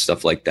solos,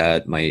 stuff like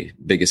that. My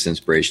biggest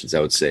inspirations,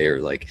 I would say,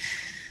 are like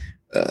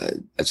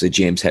I'd say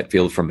James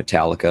Hetfield from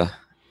Metallica.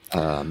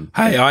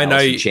 Hey, I know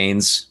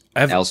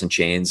Alice in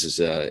Chains is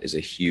a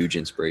huge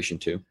inspiration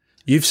too.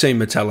 You've seen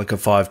Metallica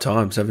 5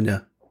 times, haven't you?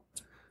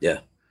 Yeah,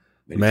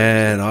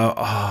 man.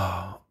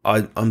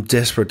 I'm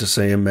desperate to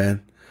see him,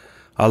 man.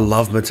 I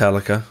love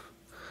Metallica.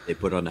 They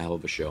put on a hell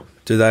of a show.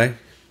 Do they?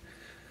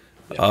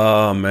 Yeah.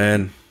 Oh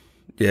man,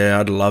 yeah,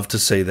 I'd love to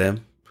see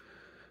them.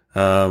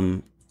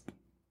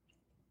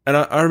 And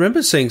I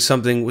remember seeing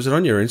something, was it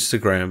on your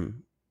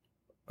Instagram,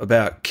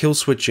 about Kill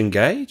Switch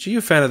Engage? Are you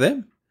a fan of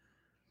them?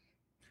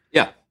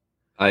 Yeah,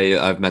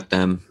 I've met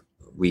them.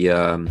 We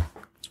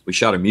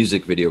shot a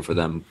music video for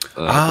them.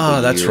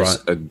 That's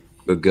right.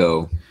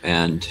 Ago,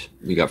 and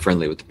we got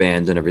friendly with the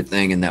band and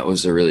everything, and that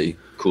was a really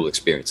cool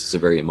experience. It's a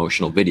very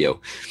emotional video.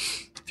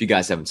 If you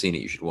guys haven't seen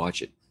it, you should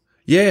watch it.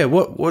 Yeah,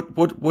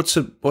 what's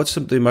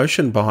the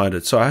emotion behind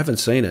it? So I haven't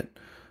seen it.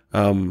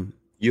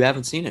 You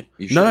haven't seen it?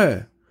 You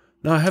should.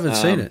 No, I haven't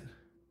seen it.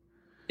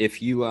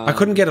 If you, I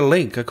couldn't get a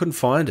link. I couldn't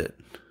find it.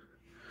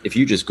 If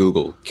you just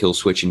Google Kill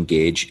Switch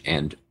Engage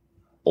and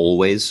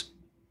Always,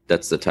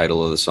 That's the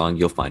title of the song.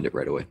 You'll find it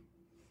right away.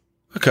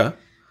 Okay.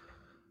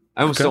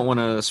 I almost don't want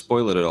to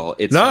spoil it at all.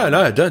 It's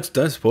No,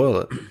 don't spoil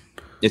it.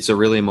 It's a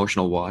really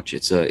emotional watch.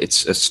 It's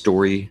a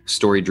story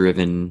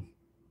driven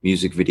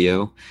music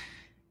video,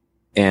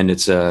 and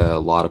it's a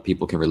lot of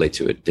people can relate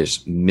to it.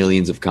 There's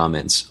millions of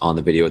comments on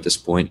the video at this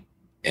point,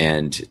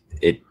 and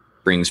it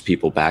brings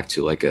people back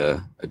to like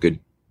a good,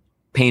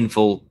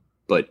 painful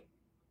but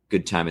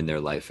good time in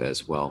their life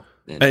as well.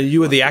 And you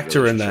were the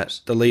actor in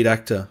that, the lead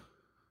actor.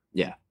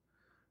 Yeah.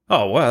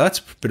 Oh wow, that's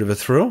a bit of a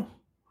thrill.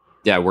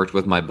 Yeah, I worked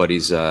with my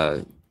buddies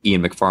Ian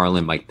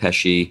McFarlane, Mike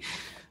Pesci,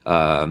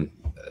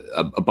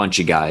 a bunch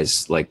of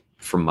guys like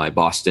from my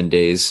Boston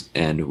days,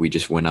 and we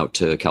just went out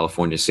to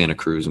California, Santa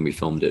Cruz, and we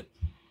filmed it.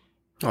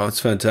 Oh, that's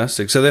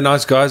fantastic. So they're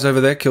nice guys over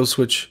there,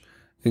 Killswitch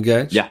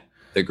Engage? Yeah,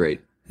 they're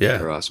great. Yeah.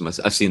 They're awesome.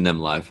 I've seen them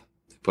live.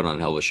 They put on a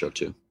hell of a show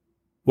too.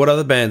 What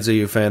other bands are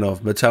you a fan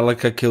of?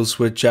 Metallica,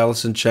 Killswitch,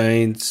 Alice in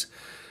Chains?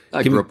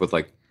 I grew up with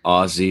like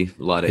Ozzy,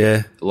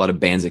 a lot of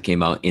bands that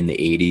came out in the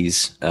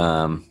 80s.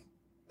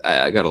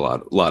 I got a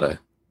lot of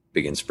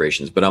big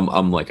inspirations, but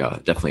I'm like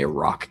definitely a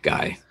rock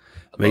guy.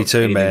 Me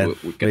too, man.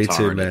 With Me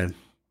too, man.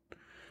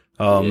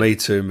 Oh, yeah. Me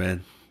too,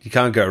 man. You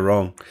can't go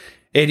wrong.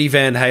 Eddie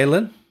Van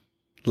Halen,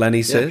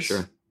 Lenny says.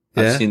 Sure.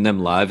 Yeah? I've seen them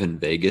live in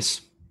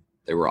Vegas.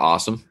 They were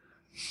awesome.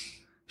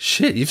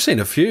 Shit, you've seen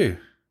a few.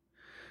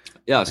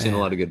 Yeah, I've seen a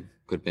lot of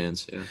good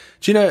bands. Yeah.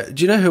 Do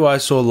you know who I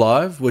saw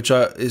live, which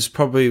is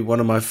probably one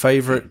of my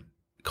favorite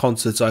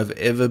concerts I've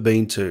ever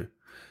been to?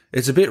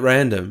 It's a bit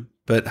random,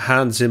 but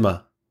Hans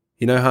Zimmer.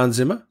 You know Hans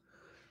Zimmer?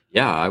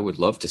 Yeah, I would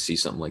love to see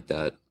something like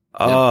that.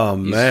 Oh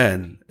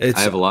man, I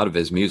have a lot of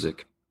his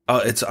music. Oh,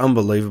 it's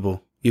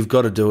unbelievable. You've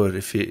got to do it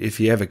if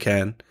you ever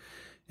can.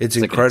 It's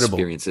incredible.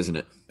 Like an experience, isn't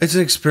it? It's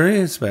an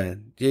experience,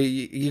 man.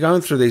 You're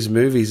going through these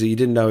movies that you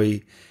didn't know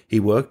he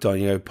worked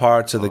on. You know,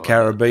 Pirates of the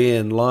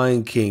Caribbean,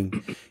 Lion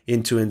King,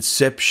 into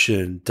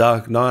Inception,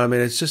 Dark Knight. I mean,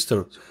 it's just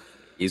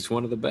he's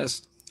one of the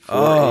best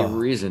for a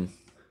reason.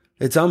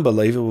 It's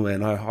unbelievable,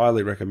 man. I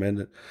highly recommend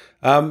it.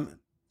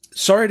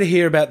 Sorry to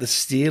hear about the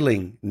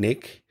stealing,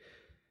 Nick.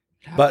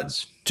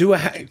 But do a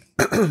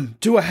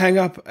hang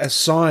up a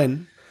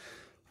sign.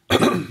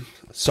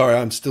 Sorry,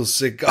 I'm still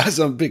sick, guys.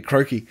 I'm a bit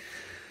croaky.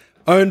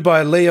 Owned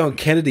by Leon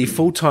Kennedy,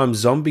 full-time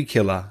zombie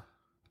killer.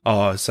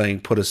 Oh, saying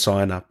put a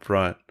sign up.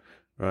 Right.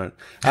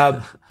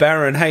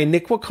 Baron, hey,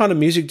 Nick, what kind of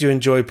music do you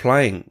enjoy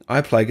playing?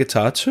 I play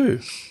guitar too.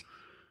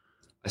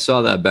 I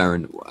saw that,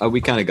 Baron. We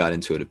kind of got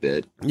into it a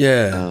bit.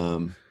 Yeah.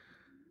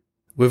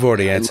 We've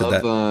already answered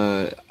that.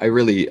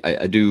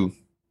 I do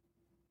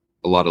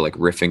a lot of like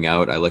riffing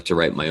out. I like to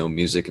write my own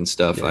music and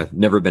stuff. Yeah. I've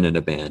never been in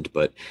a band,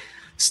 but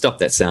stuff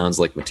that sounds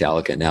like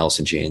Metallica and Alice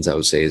in Chains, I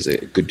would say, is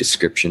a good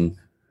description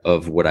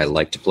of what I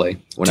like to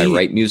play. When I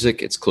write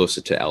music, it's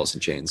closer to Alice in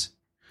Chains.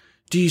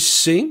 Do you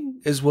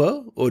sing as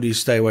well, or do you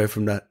stay away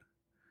from that?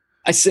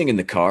 I sing in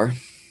the car.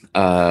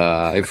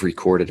 I've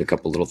recorded a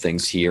couple little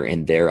things here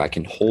and there. I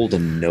can hold a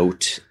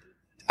note.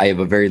 I have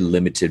a very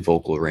limited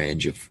vocal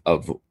range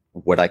of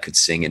what I could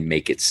sing and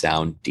make it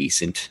sound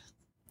decent.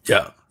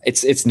 Yeah.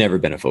 It's never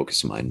been a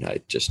focus of mine. I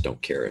just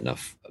don't care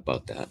enough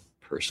about that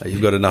personally.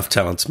 You've got enough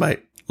talents, mate.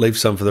 Leave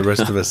some for the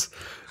rest of us.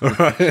 All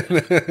right.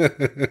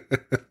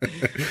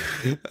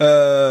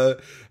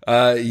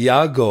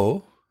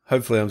 Yago,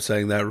 hopefully I'm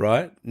saying that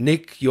right.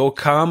 Nick, your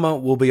karma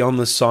will be on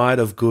the side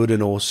of good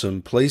and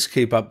awesome. Please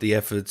keep up the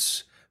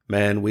efforts,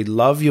 man. We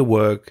love your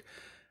work.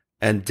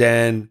 And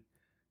Dan,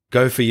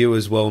 go for you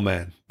as well,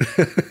 man.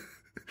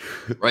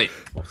 Right.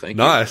 Well, thank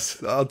you.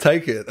 Nice. I'll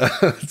take it.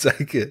 I'll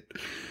take it.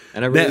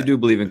 And I really do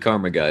believe in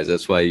karma, guys.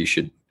 That's why you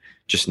should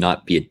just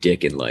not be a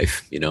dick in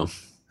life, you know?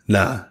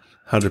 Nah,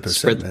 100%.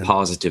 Spread the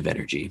positive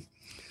energy.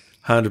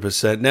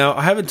 100%. Now,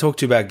 I haven't talked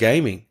to you about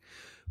gaming.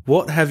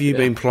 What have you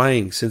been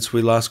playing since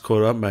we last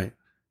caught up, mate?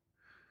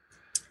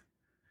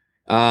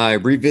 I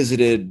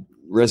revisited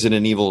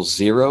Resident Evil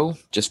 0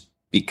 just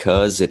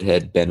because it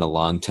had been a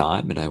long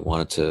time and I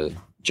wanted to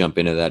jump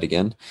into that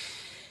again.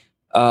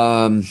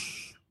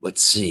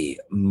 Let's see,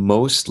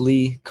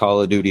 mostly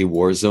Call of Duty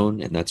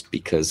Warzone, and that's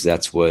because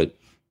that's what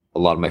a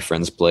lot of my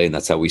friends play, and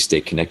that's how we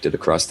stay connected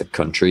across the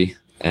country.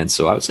 And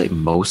so I would say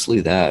mostly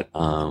that.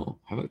 Have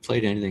I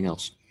played anything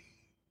else?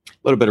 A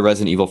little bit of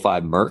Resident Evil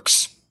 5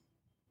 Mercs,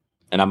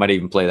 and I might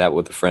even play that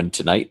with a friend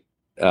tonight.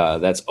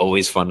 That's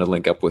always fun to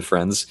link up with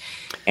friends.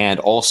 And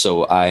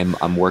also,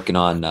 I'm working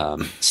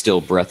on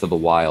still Breath of the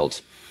Wild.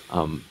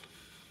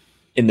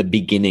 In the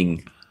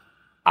beginning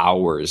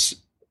hours,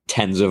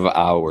 tens of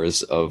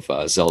hours of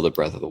Zelda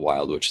Breath of the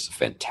Wild, which is a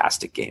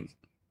fantastic game.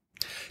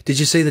 Did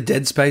you see the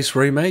Dead Space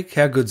remake?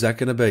 How good's that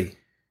going to be?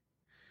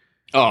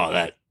 Oh,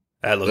 that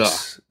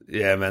looks...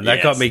 Yeah, man,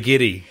 that got me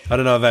giddy. I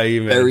don't know about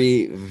you, man.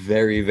 Very,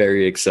 very,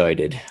 very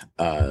excited.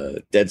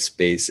 Dead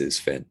Space is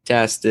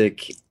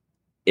fantastic.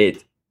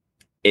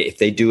 If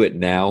they do it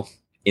now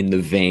in the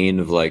vein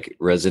of like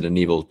Resident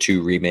Evil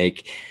 2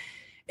 remake,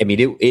 I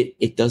mean,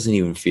 it doesn't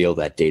even feel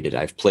that dated.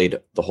 I've played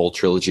the whole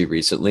trilogy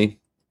recently,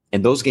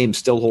 and those games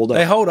still hold up.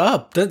 They hold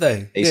up, don't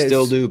they? They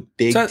still do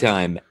big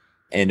time.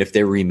 And if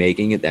they're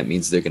remaking it, that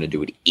means they're going to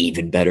do it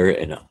even better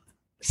and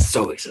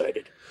So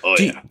excited. Oh,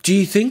 yeah. Do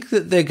you think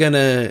that they're going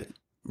to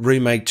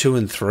remake 2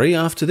 and 3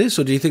 after this,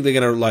 or do you think they're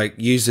going to like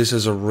use this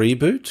as a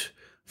reboot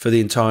for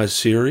the entire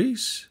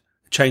series,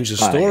 change the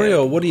story,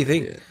 or what do you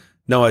think? Idea.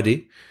 No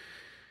idea.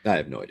 I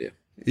have no idea.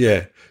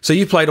 Yeah. So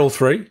you played all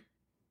 3?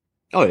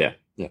 Oh yeah,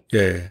 yeah.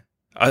 Yeah.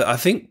 I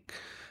think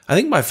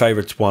my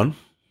favorite's 1,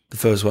 the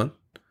first one.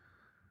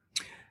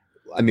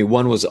 I mean,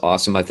 1 was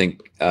awesome. I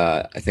think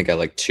I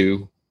like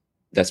 2.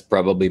 That's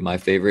probably my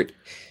favorite.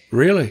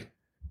 Really?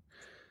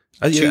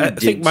 I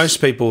think most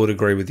people would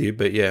agree with you,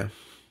 but yeah.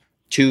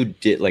 2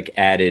 did like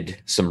added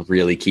some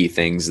really key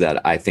things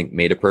that I think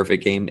made a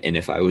perfect game. And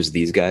if I was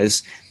these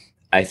guys,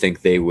 I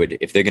think they would,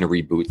 if they're going to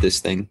reboot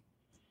this thing,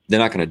 they're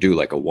not going to do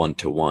like a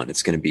 1-to-1.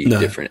 It's going to be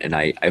different. And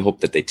I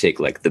hope that they take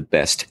like the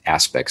best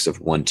aspects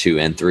of 1, 2,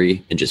 and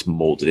 3 and just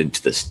mold it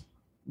into this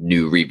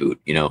new reboot,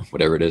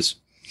 whatever it is.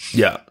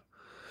 Yeah.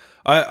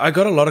 I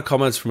got a lot of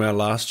comments from our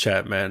last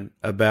chat, man,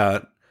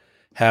 about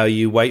how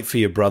you wait for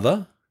your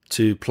brother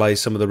to play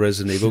some of the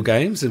Resident Evil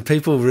games, and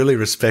people really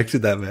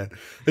respected that, man.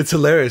 It's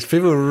hilarious.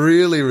 People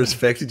really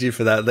respected you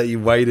for that you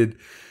waited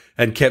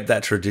and kept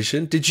that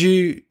tradition.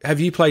 Have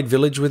you played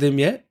Village with him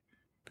yet?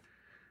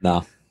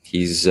 No,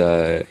 he's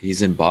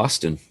in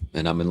Boston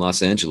and I'm in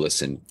Los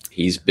Angeles, and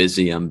he's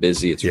busy. I'm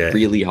busy. It's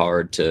really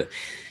hard to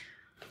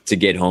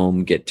get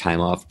home, get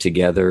time off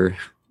together,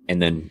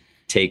 and then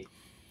take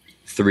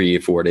 3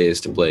 or 4 days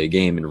to play a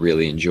game and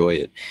really enjoy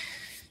it.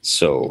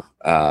 So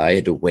I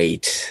had to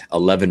wait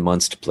 11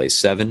 months to play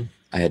 7.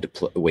 I had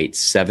to wait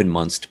 7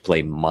 months to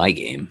play my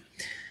game.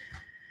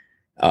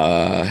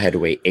 I had to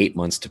wait 8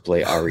 months to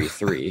play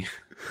RE3.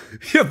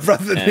 Your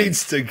brother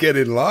needs to get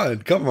in line.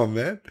 Come on,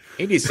 man.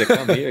 He needs to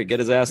come here, get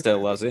his ass to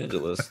Los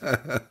Angeles.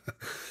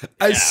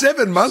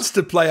 7 months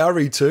to play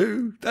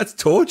RE2? That's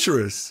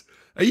torturous.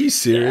 Are you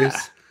serious?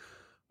 Yeah.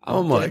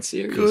 Oh my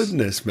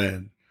goodness,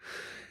 man.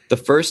 The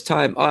first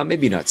time,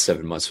 maybe not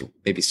 7 months,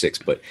 maybe 6,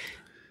 but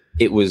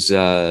it was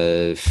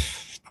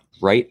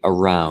right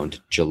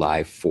around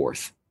July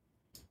 4th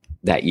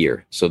that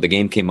year. So the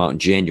game came out in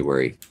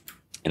January,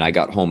 and I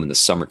got home in the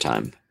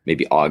summertime,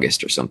 maybe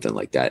August or something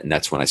like that. And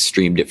that's when I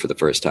streamed it for the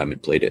first time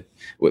and played it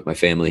with my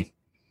family.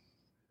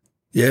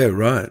 Yeah,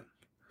 right.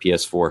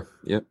 PS4,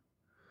 yep.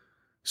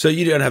 So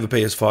you don't have a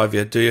PS5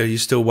 yet, do you? Are you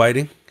still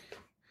waiting?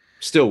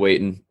 Still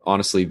waiting.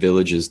 Honestly,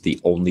 Village is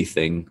the only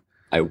thing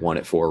I want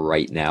it for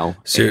right now.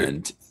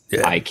 And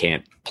I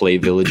can't play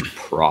Village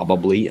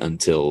probably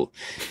until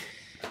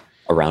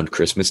around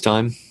Christmas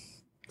time.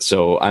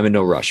 So I'm in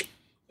no rush,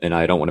 and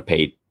I don't want to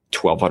pay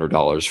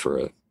 $1,200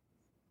 for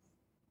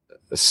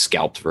a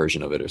scalped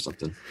version of it or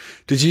something.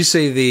 Did you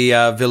see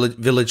the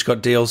Village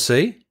got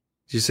DLC? Did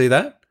you see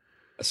that?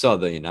 I saw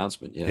the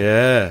announcement.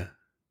 Yeah.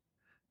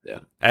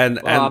 And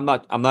I'm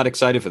not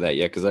excited for that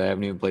yet because I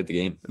haven't even played the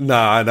game. No,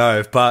 I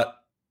know, but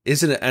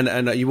isn't it?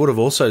 And you would have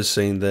also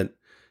seen that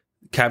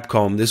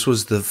Capcom, this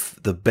was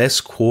the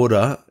best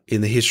quarter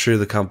in the history of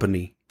the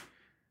company.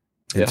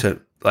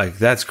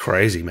 That's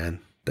crazy, man.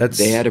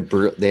 They had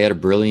a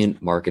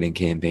brilliant marketing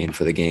campaign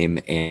for the game,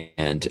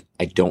 and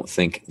I don't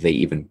think they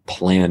even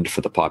planned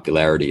for the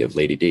popularity of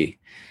Lady D.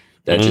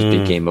 That just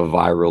became a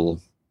viral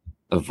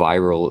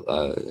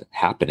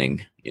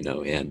happening,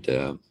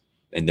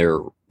 and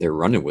they're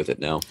running with it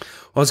now.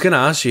 I was going to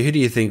ask you, who do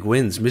you think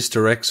wins,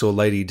 Mr. X or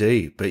Lady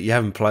D? But you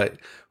haven't played.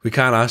 We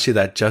can't ask you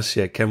that just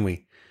yet, can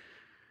we?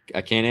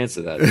 I can't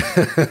answer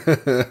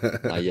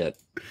that. Not yet.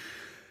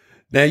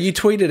 Now, you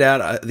tweeted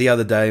out the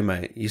other day,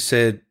 mate. You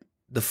said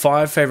the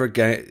 5 favorite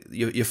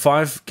your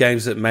 5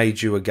 games that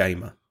made you a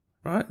gamer,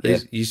 right? Yeah.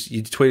 You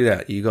tweeted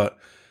out. You got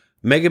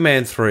Mega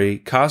Man 3,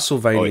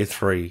 Castlevania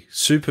 3,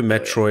 Super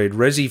Metroid,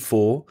 Resi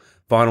 4,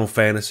 Final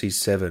Fantasy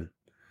 7.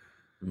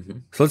 Mm-hmm.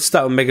 So let's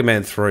start with Mega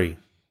Man 3.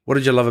 What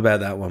did you love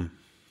about that one?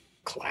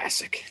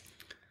 Classic.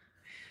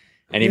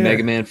 Any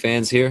Mega Man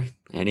fans here?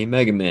 Any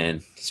Mega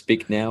Man?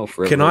 Speak now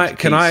for Can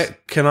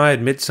I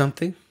admit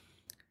something?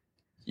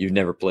 You've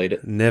never played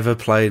it? Never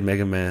played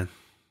Mega Man.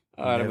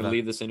 All right, I'm going to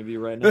leave this interview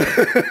right now.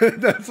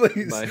 No,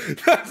 please.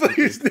 No,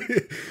 please,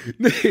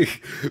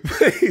 Nick.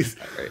 Please.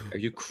 Are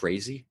you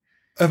crazy?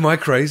 Am I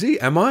crazy?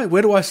 Am I?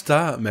 Where do I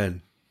start,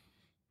 man?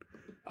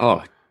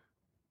 Oh,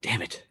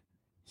 damn it.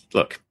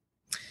 Look.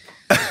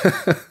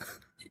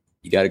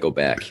 You got to go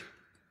back.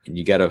 And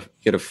you got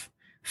to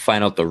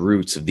find out the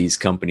roots of these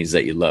companies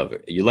that you love.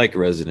 You like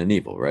Resident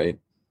Evil, right?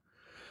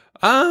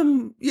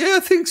 Yeah, I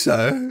think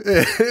so.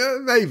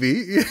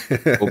 Maybe.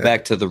 Go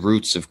back to the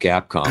roots of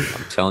Capcom.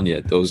 I'm telling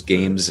you, those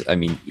games. I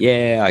mean,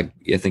 I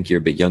think you're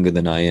a bit younger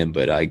than I am,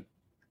 but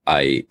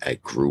I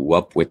grew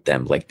up with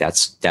them. Like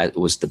that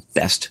was the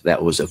best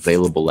that was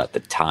available at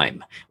the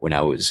time when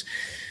I was,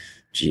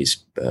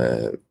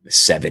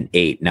 7,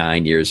 8,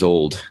 9 years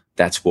old.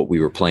 That's what we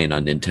were playing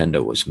on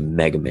Nintendo was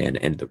Mega Man,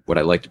 and what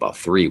I liked about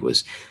 3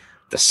 was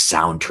the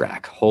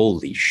soundtrack.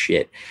 Holy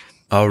shit.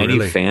 Oh,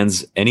 really?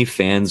 Any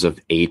fans of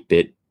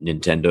 8-bit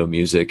Nintendo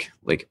music,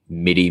 like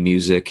MIDI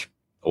music,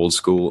 old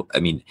school? I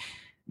mean,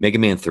 Mega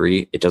Man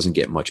 3, it doesn't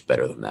get much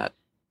better than that.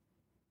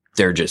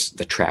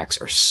 The tracks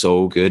are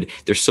so good.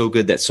 They're so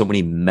good that so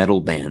many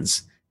metal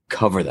bands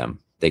cover them.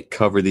 They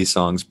cover these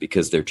songs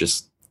because they're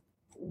just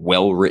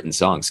well-written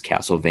songs.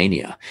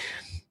 Castlevania,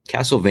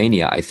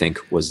 I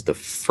think, was the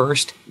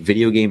first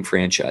video game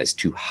franchise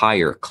to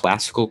hire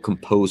classical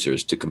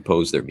composers to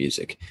compose their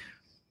music.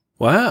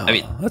 Wow, I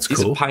mean, that's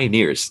these cool. are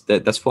pioneers.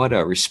 That's what I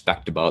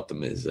respect about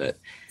them, is that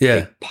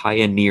they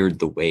pioneered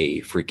the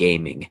way for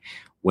gaming.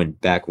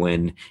 Back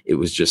when it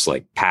was just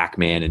like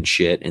Pac-Man and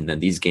shit, and then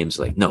these games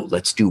are like, no,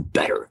 let's do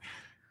better.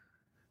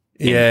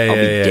 And I'll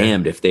be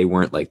damned if they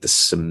weren't like the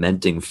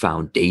cementing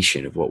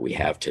foundation of what we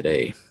have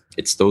today.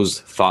 It's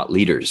those thought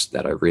leaders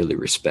that I really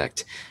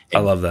respect.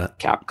 And I love that.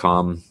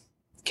 Capcom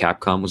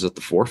was at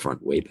the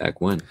forefront way back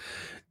when.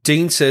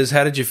 Dean says,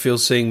 how did you feel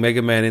seeing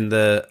Mega Man in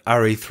the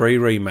RE3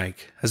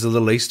 remake? Has a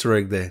little Easter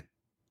egg there.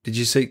 Did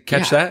you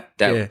catch that?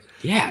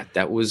 Yeah,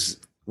 that was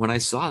when I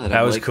saw that.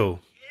 That was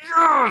cool.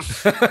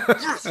 Yes!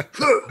 Yes!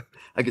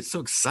 I get so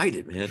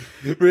excited, man.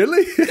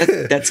 Really?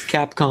 That's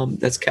Capcom.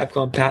 That's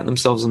Capcom patting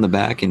themselves on the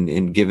back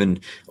and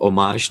giving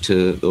homage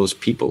to those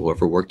people,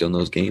 whoever worked on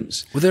those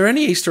games. Were there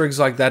any Easter eggs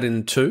like that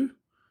in 2?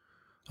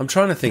 I'm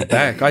trying to think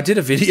back. I did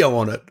a video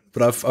on it,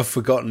 but I've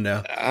forgotten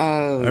now.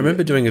 I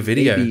remember doing a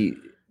video. Maybe,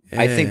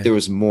 I think there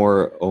was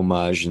more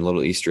homage and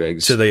little Easter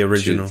eggs to the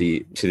original.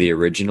 To the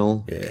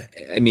original. Yeah.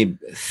 I mean,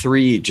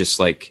 3 just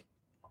like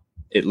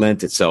it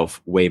lent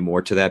itself way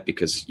more to that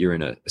because you're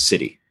in a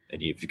city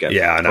and you've got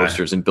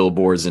posters and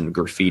billboards and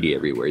graffiti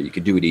everywhere. You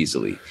could do it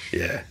easily.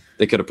 Yeah.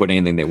 They could have put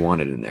anything they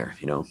wanted in there,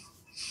 you know.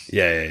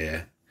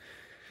 Yeah.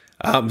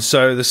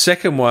 So the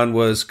second one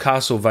was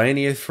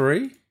Castlevania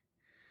 3.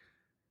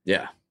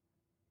 Yeah.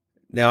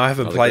 Now I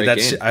haven't played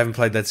that. I haven't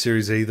played that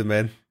series either,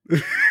 man.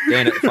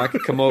 Dan, if I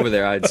could come over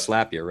there, I'd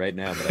slap you right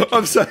now. But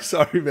I'm so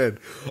sorry, man.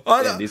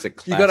 These are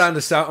you got to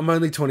understand. I'm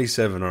only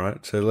 27, all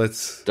right. So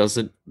let's.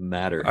 Doesn't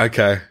matter.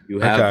 Okay. You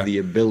have the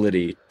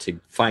ability to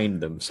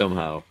find them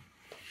somehow.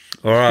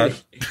 All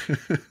right.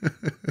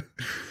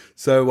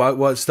 So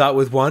what? Start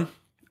with 1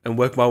 and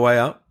work my way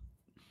up.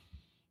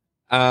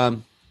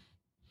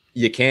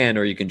 You can,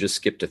 or you can just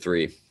skip to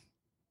 3.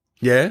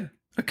 Yeah.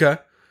 Okay.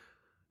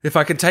 If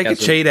I can take a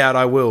cheat out,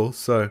 I will.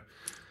 So,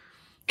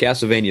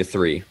 Castlevania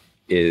 3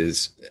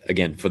 is,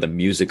 again, for the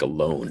music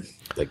alone,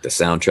 like the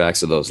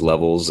soundtracks of those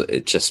levels,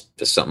 it's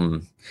just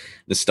something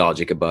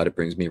nostalgic about it.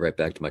 Brings me right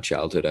back to my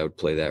childhood. I would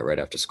play that right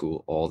after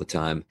school all the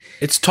time.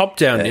 It's top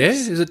down, yeah?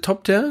 Is it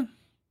top down?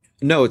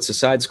 No, it's a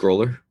side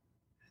scroller.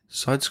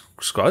 Side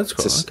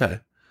scroller.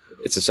 Okay.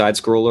 It's a side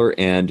scroller,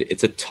 and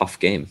it's a tough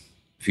game.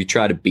 If you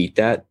try to beat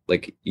that,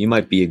 like, you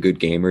might be a good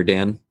gamer,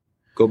 Dan.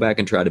 Go back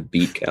and try to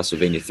beat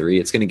Castlevania 3.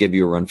 It's going to give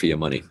you a run for your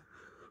money.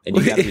 And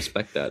you got to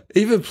respect that.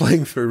 Even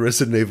playing through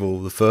Resident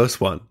Evil, the first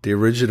one, the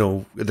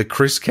original, the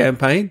Chris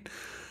campaign,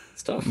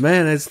 it's tough.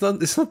 Man, it's not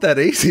that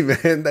easy,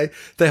 man.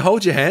 They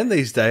hold your hand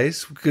these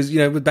days because,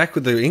 back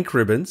with the ink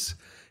ribbons,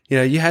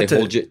 you had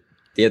to...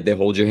 They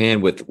hold your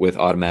hand with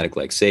automatic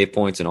like save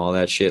points and all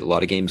that shit. A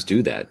lot of games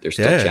do that. They're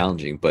still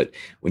challenging. But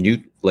when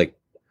you, like,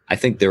 I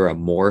think there are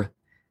more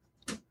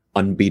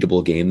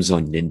unbeatable games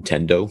on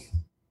Nintendo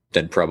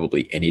than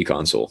probably any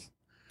console.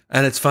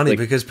 And it's funny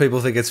because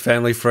people think it's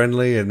family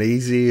friendly and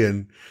easy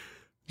and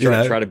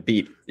try to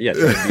beat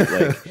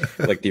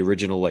like the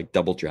original like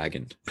Double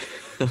Dragon.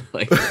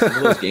 Like some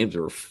of those games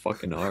were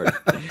fucking hard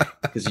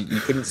because you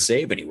couldn't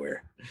save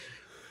anywhere.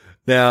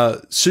 Now,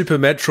 Super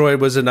Metroid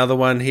was another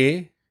one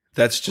here.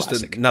 That's just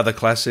another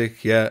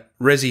classic. Yeah,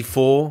 Resi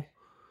 4.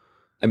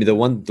 I mean, the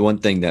one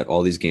thing that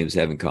all these games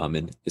have in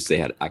common is they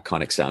had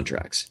iconic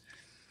soundtracks.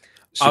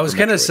 I was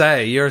going to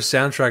say, you're a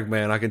soundtrack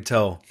man, I can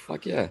tell.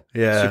 Fuck yeah.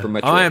 Yeah. Super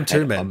Metroid I am too,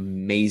 had man.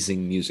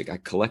 Amazing music. I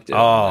collected it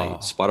on my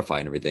Spotify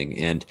and everything.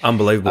 And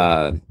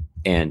unbelievable.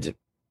 And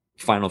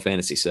Final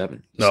Fantasy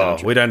VII. No,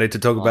 we don't need to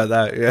talk about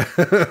that.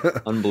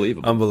 Yeah.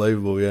 Unbelievable.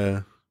 Unbelievable,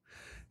 yeah.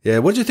 Yeah,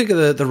 what did you think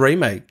of the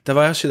remake? Have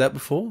I asked you that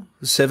before?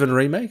 The 7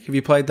 remake? Have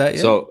you played that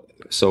yet?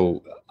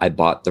 So I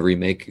bought the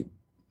remake a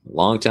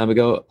long time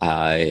ago.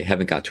 I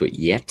haven't got to it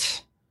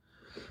yet.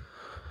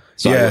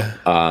 So yeah.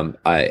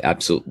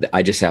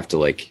 I just have to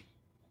like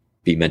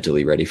be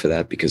mentally ready for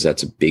that because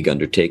that's a big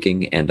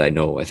undertaking. And I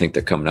think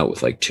they're coming out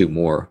with like 2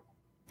 more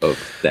of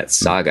that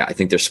saga. I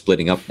think they're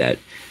splitting up the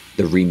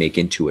remake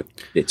into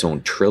its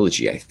own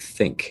trilogy, I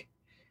think.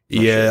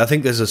 Yeah, sure. I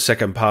think there's a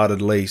second part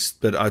at least,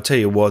 but I tell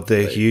you what,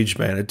 they're huge,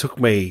 man. It took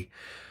me,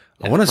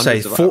 I want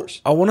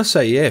to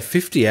say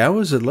 50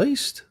 hours at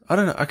least. I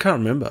don't know. I can't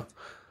remember.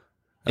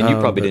 And you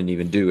probably didn't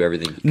even do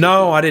everything.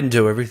 No, I didn't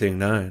do everything.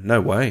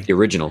 No way. The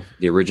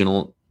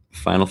original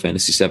Final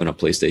Fantasy VII on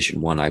PlayStation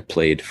 1, I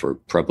played for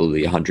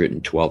probably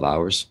 112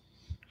 hours.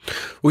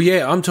 Well,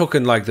 yeah, I'm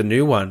talking like the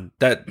new one.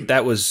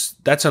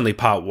 That's only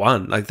part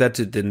 1. Like that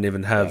didn't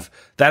even have,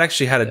 that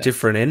actually had a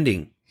different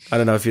ending. I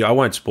don't know if I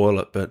won't spoil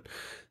it, but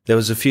there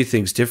was a few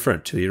things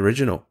different to the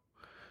original,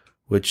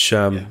 which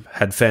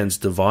had fans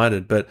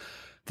divided. But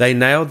they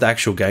nailed the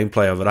actual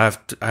gameplay of it.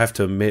 I have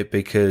to admit,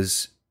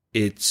 because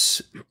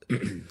it's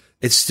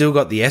still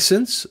got the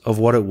essence of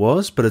what it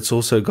was, but it's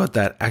also got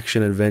that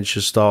action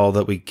adventure style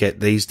that we get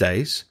these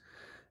days,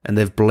 and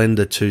they've blended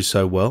the two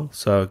so well.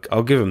 So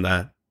I'll give them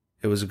that.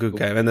 It was a good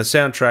game, and the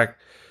soundtrack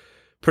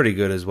Pretty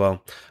good as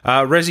well.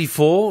 Resi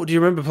 4, do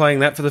you remember playing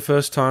that for the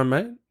first time,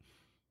 mate?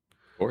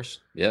 Of course.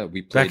 Yeah,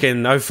 we played. Back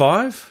in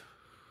 05?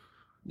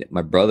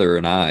 My brother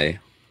and I,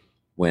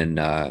 when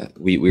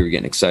we were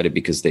getting excited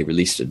because they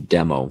released a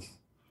demo.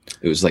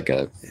 It was like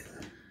a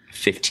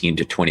 15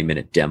 to 20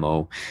 minute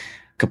demo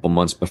a couple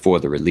months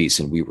before the release,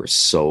 and we were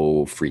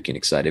so freaking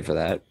excited for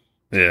that.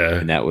 Yeah.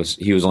 And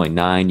he was only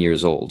 9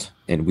 years old,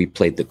 and we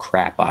played the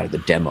crap out of the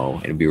demo,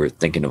 and we were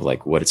thinking of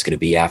like what it's going to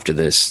be after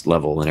this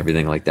level and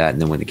everything like that.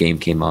 And then when the game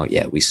came out,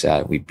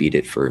 we beat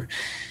it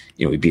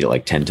we beat it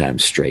like 10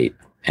 times straight,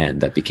 and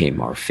that became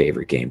our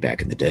favorite game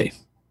back in the day.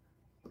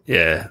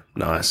 Yeah,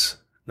 nice.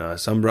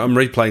 I'm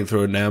replaying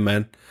through it now,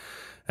 man.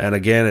 And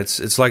again,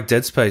 it's like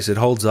Dead Space. It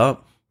holds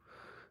up.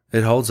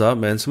 It holds up,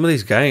 man. Some of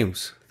these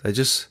games, they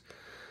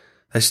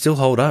still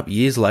hold up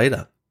years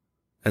later,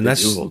 and They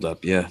do hold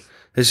up. Yeah.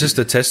 It's just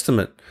a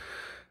testament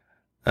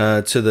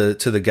to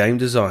the game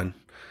design.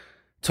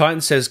 Titan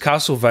says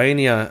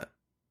Castlevania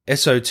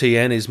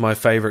SOTN is my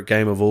favorite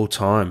game of all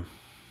time.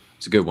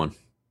 It's a good one.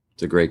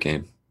 It's a great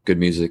game. Good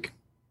music.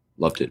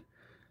 Loved it.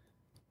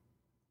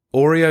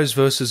 Oreos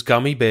versus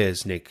gummy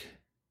bears, Nick.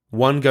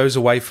 One goes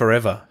away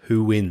forever.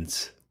 Who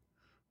wins?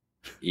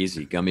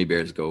 Easy. Gummy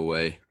bears go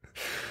away.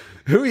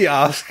 Who are you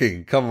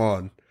asking? Come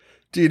on.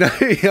 Do you know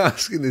who you're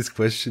asking this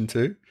question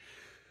to?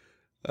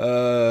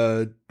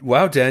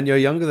 Wow, Dan, you're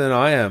younger than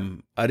I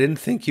am. I didn't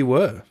think you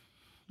were.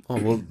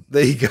 Oh, well,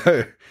 there you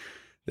go.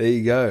 There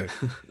you go.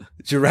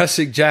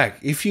 Jurassic Jack,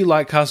 if you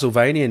like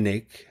Castlevania,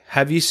 Nick,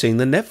 have you seen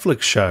the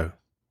Netflix show?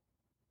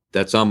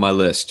 That's on my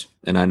list,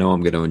 and I know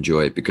I'm going to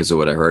enjoy it because of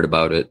what I heard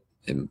about it.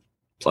 And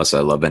plus,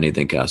 I love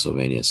anything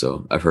Castlevania,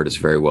 so I've heard it's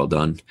very well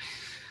done.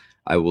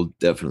 I will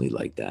definitely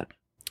like that.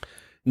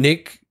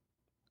 Nick,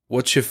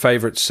 what's your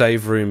favorite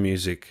save room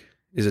music?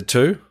 Is it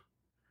 2?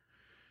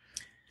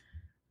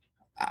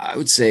 I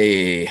would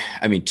say,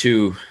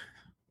 2.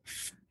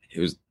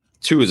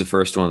 Two was the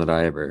first one that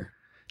I ever.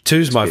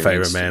 2's my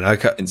favorite, man.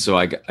 And so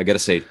I got to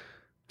say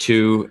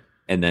 2,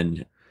 and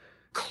then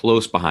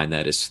close behind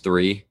that is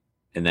 3,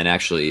 and then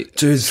actually.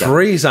 Dude, 7.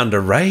 3's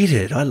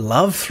underrated. I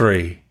love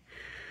 3.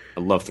 I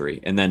love 3,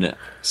 and then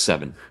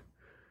 7.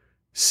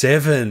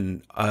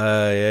 7.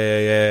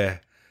 Yeah.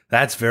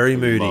 That's very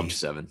moody. Love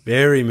 7.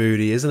 Very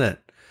moody, isn't it?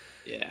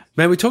 Yeah.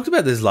 Man, we talked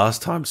about this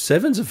last time.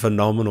 7's a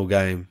phenomenal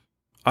game.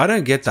 I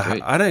don't get the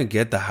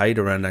hate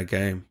around that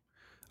game.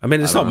 I mean,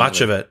 it's not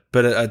much of it,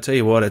 but I tell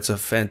you what, it's a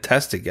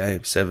fantastic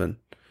game, 7.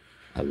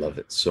 I love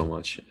it so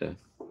much. Yeah.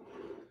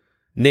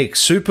 Nick,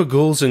 Super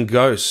Ghouls and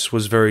Ghosts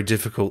was very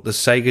difficult. The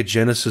Sega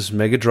Genesis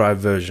Mega Drive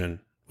version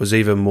was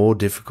even more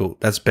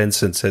difficult. That's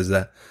Benson says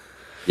that.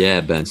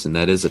 Yeah, Benson,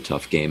 that is a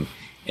tough game.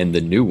 And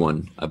the new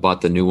one, I bought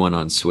the new one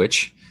on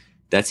Switch.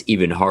 That's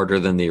even harder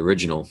than the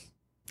original.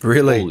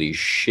 Really? Holy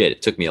shit.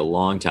 It took me a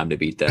long time to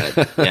beat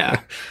that.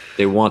 Yeah.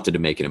 They wanted to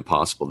make it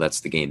impossible. That's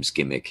the game's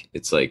gimmick.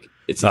 It's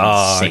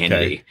insanity.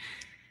 Okay.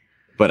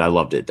 But I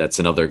loved it. That's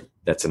another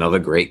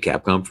great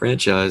Capcom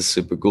franchise,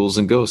 Super Ghouls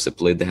and Ghosts. I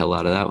played the hell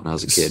out of that when I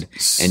was a kid.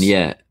 And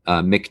yeah,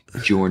 Mick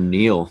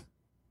Jorneal,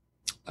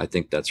 I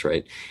think that's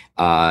right.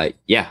 I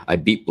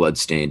beat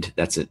Bloodstained.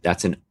 That's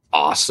an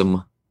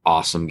awesome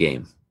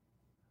game.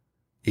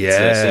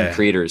 Yeah,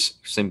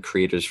 same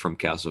creators from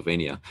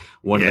Castlevania.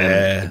 One of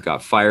them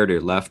got fired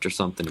or left or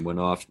something and went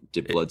off,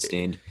 did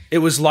Bloodstained. It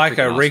was like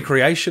a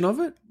recreation of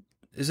it.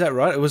 Is that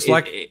right? It was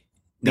the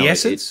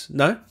essence.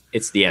 No,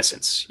 it's the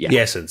essence. Yeah, the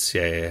essence.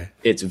 Yeah.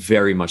 It's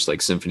very much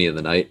like Symphony of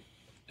the Night,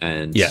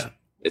 and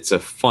it's a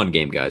fun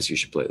game, guys. You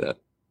should play that.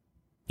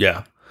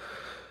 Yeah,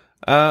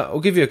 I'll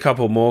give you a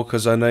couple more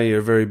because I know you're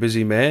a very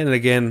busy man. And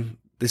again,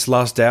 this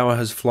last hour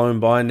has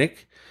flown by,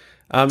 Nick.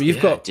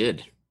 It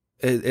did.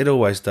 It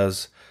always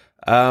does.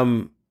 I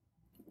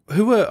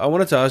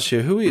wanted to ask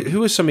you,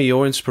 who are some of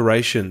your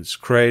inspirations,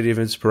 creative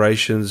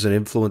inspirations and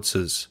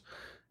influences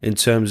in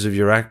terms of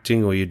your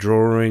acting or your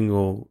drawing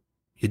or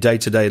your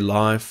day-to-day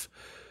life?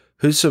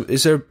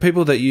 Is there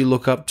people that you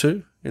look up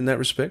to in that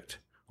respect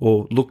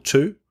or look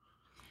to?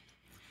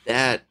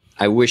 That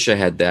I wish I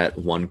had that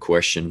one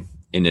question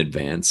in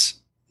advance.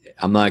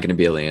 I'm not going to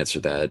be able to answer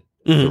that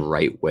the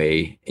right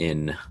way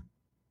in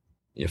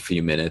a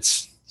few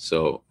minutes.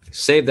 So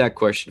save that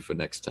question for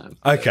next time.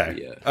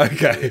 Okay.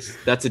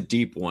 That's a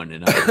deep one,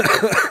 and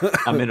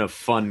I'm in a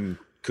fun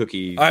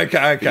cookie.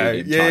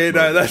 Okay. Yeah,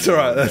 no, that's all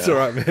right. That's all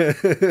right, man.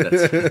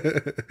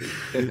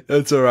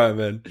 That's all right,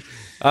 man.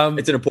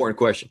 It's an important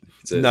question.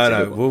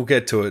 No, we'll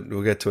get to it.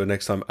 We'll get to it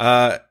next time.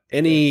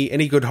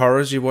 Any good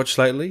horrors you watched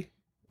lately?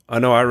 I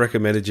know I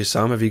recommended you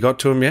some. Have you got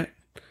to them yet?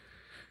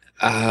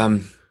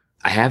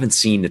 I haven't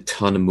seen a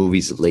ton of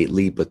movies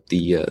lately, but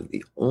the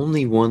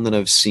only one that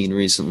I've seen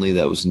recently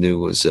that was new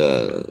was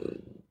A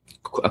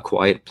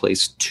Quiet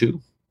Place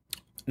 2.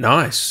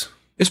 Nice.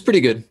 It's pretty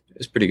good.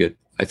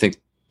 I think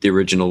the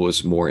original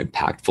was more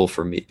impactful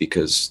for me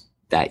because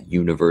that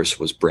universe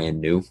was brand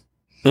new.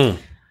 Yeah,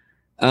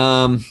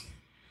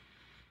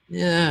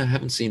 I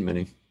haven't seen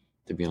many,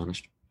 to be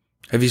honest.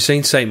 Have you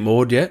seen St.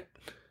 Maud yet?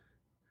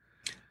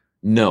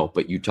 No,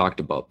 but you talked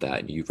about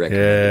that and you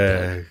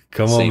recommended that.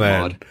 Come on,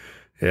 man. Maud.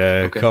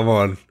 Yeah, Okay. come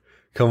on,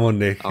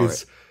 Nick. All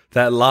It's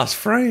that last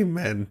frame,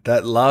 man.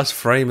 That last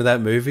frame of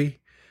that movie.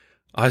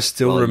 I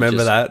still Well,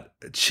 remember that.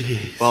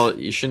 Jeez. Well,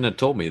 you shouldn't have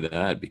told me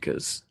that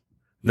because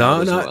now No,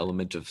 there's no, no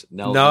element of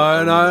no,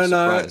 element of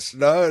no, no,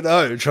 surprise.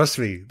 no. Trust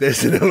me,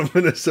 there's an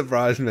element of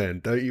surprise, man.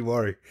 Don't you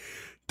worry.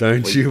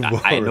 Don't Well, you I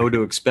worry. know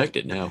to expect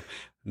it now.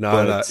 No,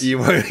 But you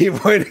won't. You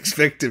won't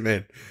expect it,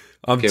 man.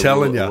 I'm okay,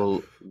 telling you.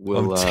 I'm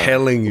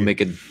telling you.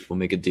 we'll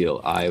make a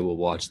deal. I will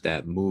watch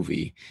that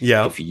movie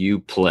Yeah. if you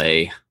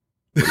play.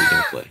 What are you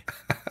gonna play?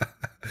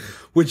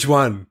 Which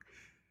one?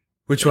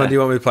 Which one do you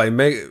want me to play?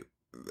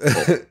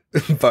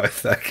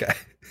 Both. Okay.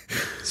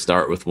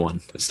 Start with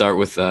one. Start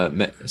with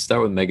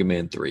Mega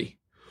Man 3.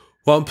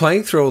 Well, I'm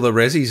playing through all the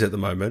Resis at the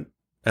moment,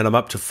 and I'm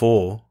up to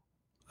 4.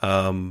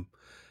 And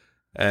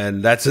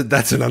that's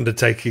an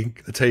undertaking.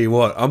 I tell you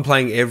what, I'm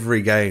playing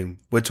every game.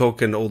 We're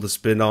talking all the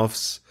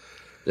spin-offs.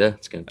 Yeah,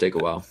 it's gonna take a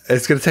while.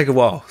 It's going to take a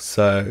while.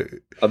 So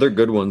Other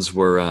good ones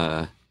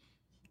were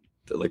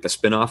like the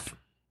spin-off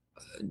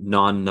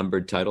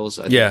non-numbered titles.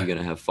 I think you're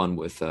gonna have fun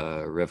with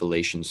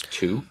Revelations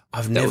 2.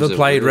 I've never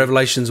played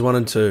Revelations 1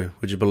 and 2.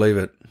 Would you believe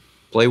it?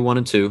 Play 1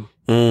 and 2.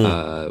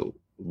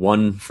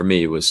 1 for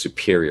me was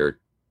superior.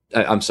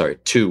 I'm sorry,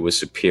 2 was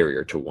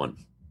superior to 1.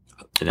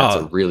 And that's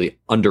a really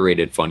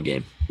underrated fun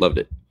game. Loved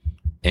it.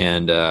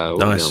 And what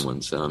are the other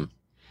ones?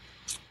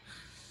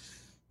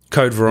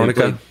 Code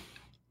Veronica.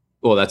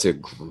 Well, that's a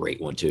great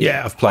one too.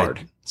 Yeah, I've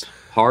played. It's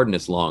hard and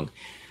it's long.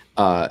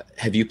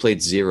 Have you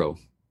played Zero?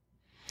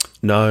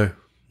 No.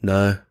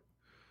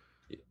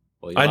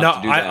 Well,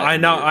 I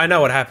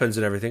know what happens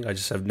and everything. I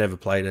just have never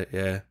played it.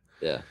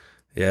 Yeah.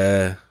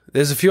 Yeah.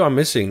 There's a few I'm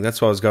missing.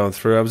 That's what I was going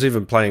through. I was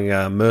even playing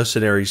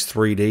Mercenaries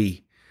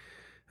 3D.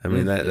 I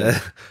mean,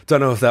 don't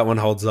know if that one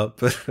holds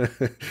up, but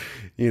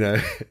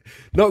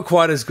not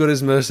quite as good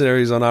as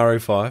Mercenaries on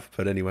RO5.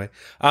 But anyway,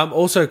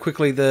 also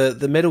quickly,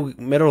 the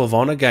Medal of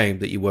Honor game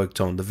that you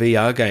worked on, the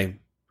VR game,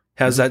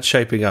 how's that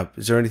shaping up?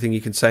 Is there anything you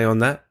can say on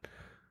that?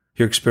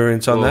 Your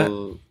experience on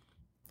that?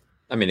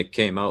 I mean, it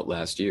came out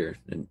last year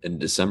in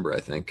December, I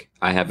think.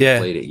 I haven't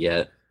played it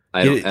yet.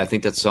 I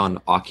think that's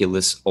on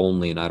Oculus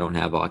only, and I don't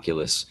have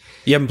Oculus.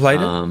 You haven't played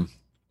it?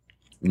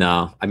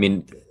 No. I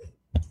mean,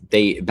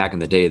 back in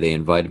the day, they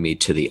invited me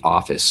to the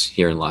office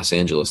here in Los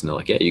Angeles, and they're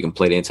like, yeah, you can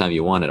play it anytime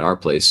you want at our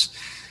place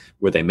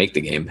where they make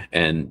the game.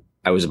 And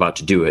I was about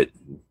to do it.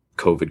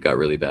 COVID got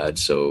really bad,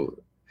 so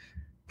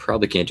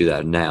probably can't do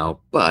that now,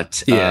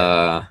 but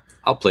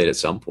I'll play it at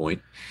some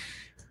point.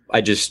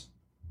 I just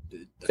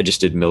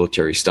did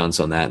military stunts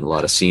on that and a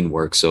lot of scene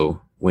work.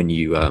 So when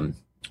you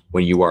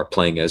are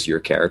playing as your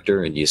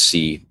character and you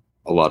see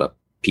a lot of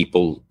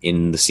people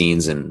in the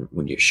scenes, and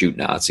when you shoot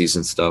Nazis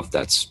and stuff,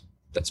 that's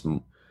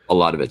a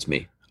lot of it's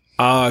me.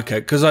 Okay.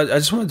 Because I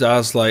just wanted to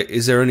ask, like,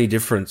 is there any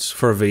difference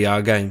for a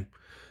VR game?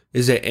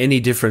 Is there any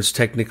difference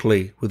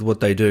technically with what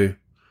they do?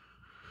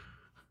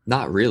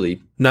 Not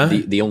really. No.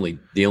 The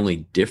only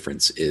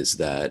difference is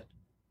that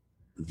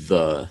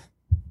the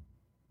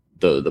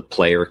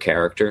player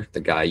character,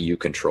 the guy you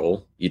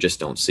control, you just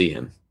don't see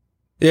him.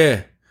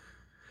 Yeah.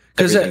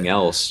 Everything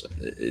else,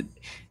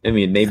 I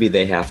mean, maybe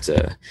they have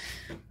to.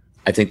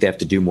 I think they have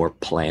to do more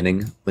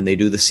planning when they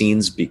do the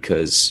scenes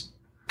because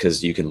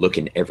you can look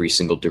in every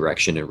single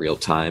direction in real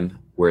time.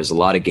 Whereas a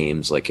lot of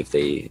games, like if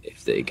they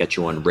get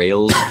you on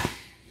rails,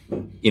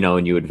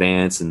 and you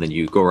advance and then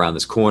you go around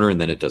this corner and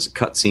then it does a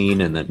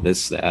cutscene and then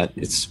that.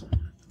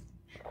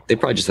 They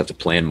probably just have to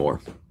plan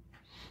more.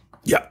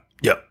 Yeah.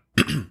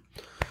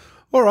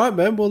 All right,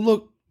 man. Well,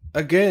 look,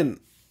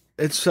 again,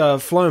 it's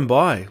flown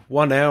by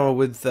 1 hour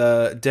with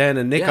Dan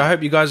and Nick. Yeah. I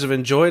hope you guys have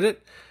enjoyed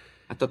it.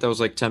 I thought that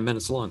was like 10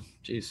 minutes long.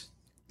 Jeez.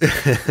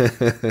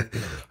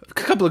 A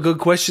couple of good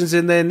questions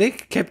in there,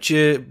 Nick. Kept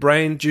your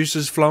brain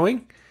juices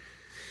flowing.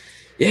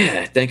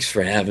 Yeah, thanks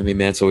for having me,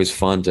 man. It's always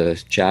fun to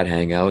chat,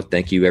 hang out.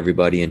 Thank you,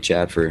 everybody in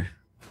chat, for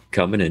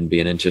coming and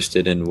being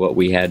interested in what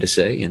we had to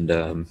say.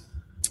 And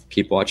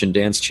keep watching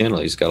Dan's channel.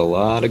 He's got a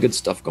lot of good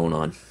stuff going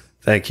on.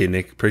 Thank you,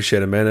 Nick.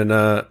 Appreciate it, man.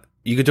 And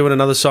you could do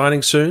another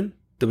signing soon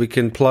that we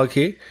can plug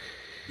here?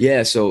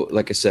 Yeah, so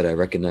like I said, I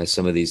recognize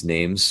some of these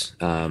names.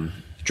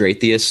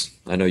 Dratheus,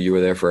 I know you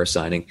were there for our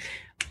signing.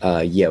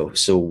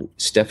 So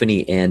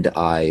Stephanie and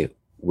I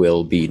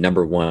will be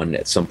number one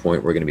at some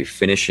point. We're going to be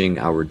finishing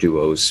our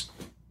duos.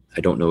 I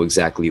don't know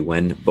exactly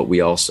when, but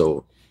we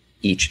also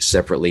each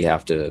separately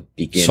have to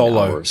begin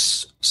our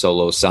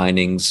solo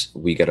signings.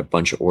 We got a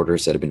bunch of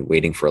orders that have been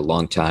waiting for a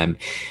long time.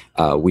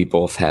 We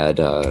both had,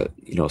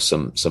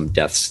 some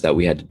deaths that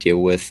we had to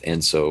deal with.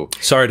 And so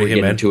sorry to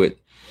hear, man. Into it.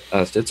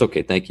 It's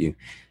okay. Thank you.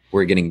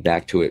 We're getting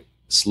back to it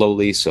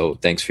slowly. So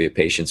thanks for your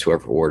patience,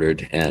 whoever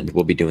ordered. And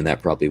we'll be doing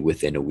that probably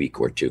within a week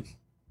or two.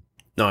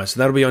 Nice.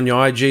 That'll be on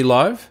your IG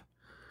Live?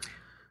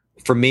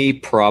 For me,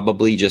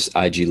 probably just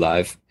IG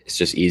Live. It's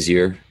just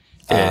easier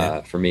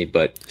for me.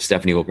 But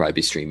Stephanie will probably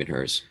be streaming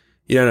hers.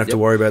 You don't have to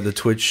worry about the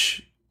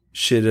Twitch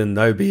shit and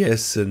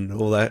OBS and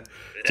all that.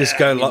 Just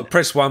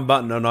press one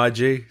button on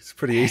IG. It's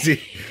pretty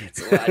easy.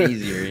 It's a lot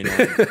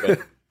easier,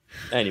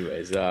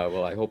 Anyways,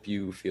 well, I hope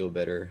you feel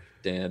better,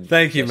 Dan.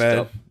 Thank you, Rest man.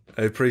 up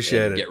I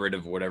appreciate and it. get rid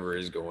of whatever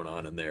is going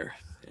on in there.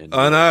 And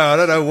I know. I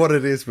don't know what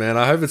it is, man.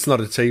 I hope it's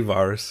not a T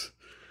virus.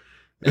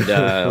 and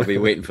I'll be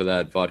waiting for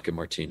that vodka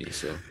martini.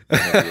 So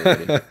whenever you're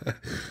ready.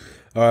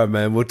 All right,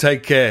 man. Well,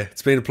 take care.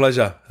 It's been a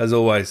pleasure as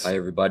always. Bye,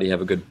 everybody.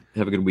 Have a good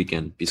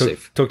weekend. Be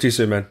safe. Talk to you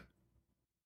soon, man.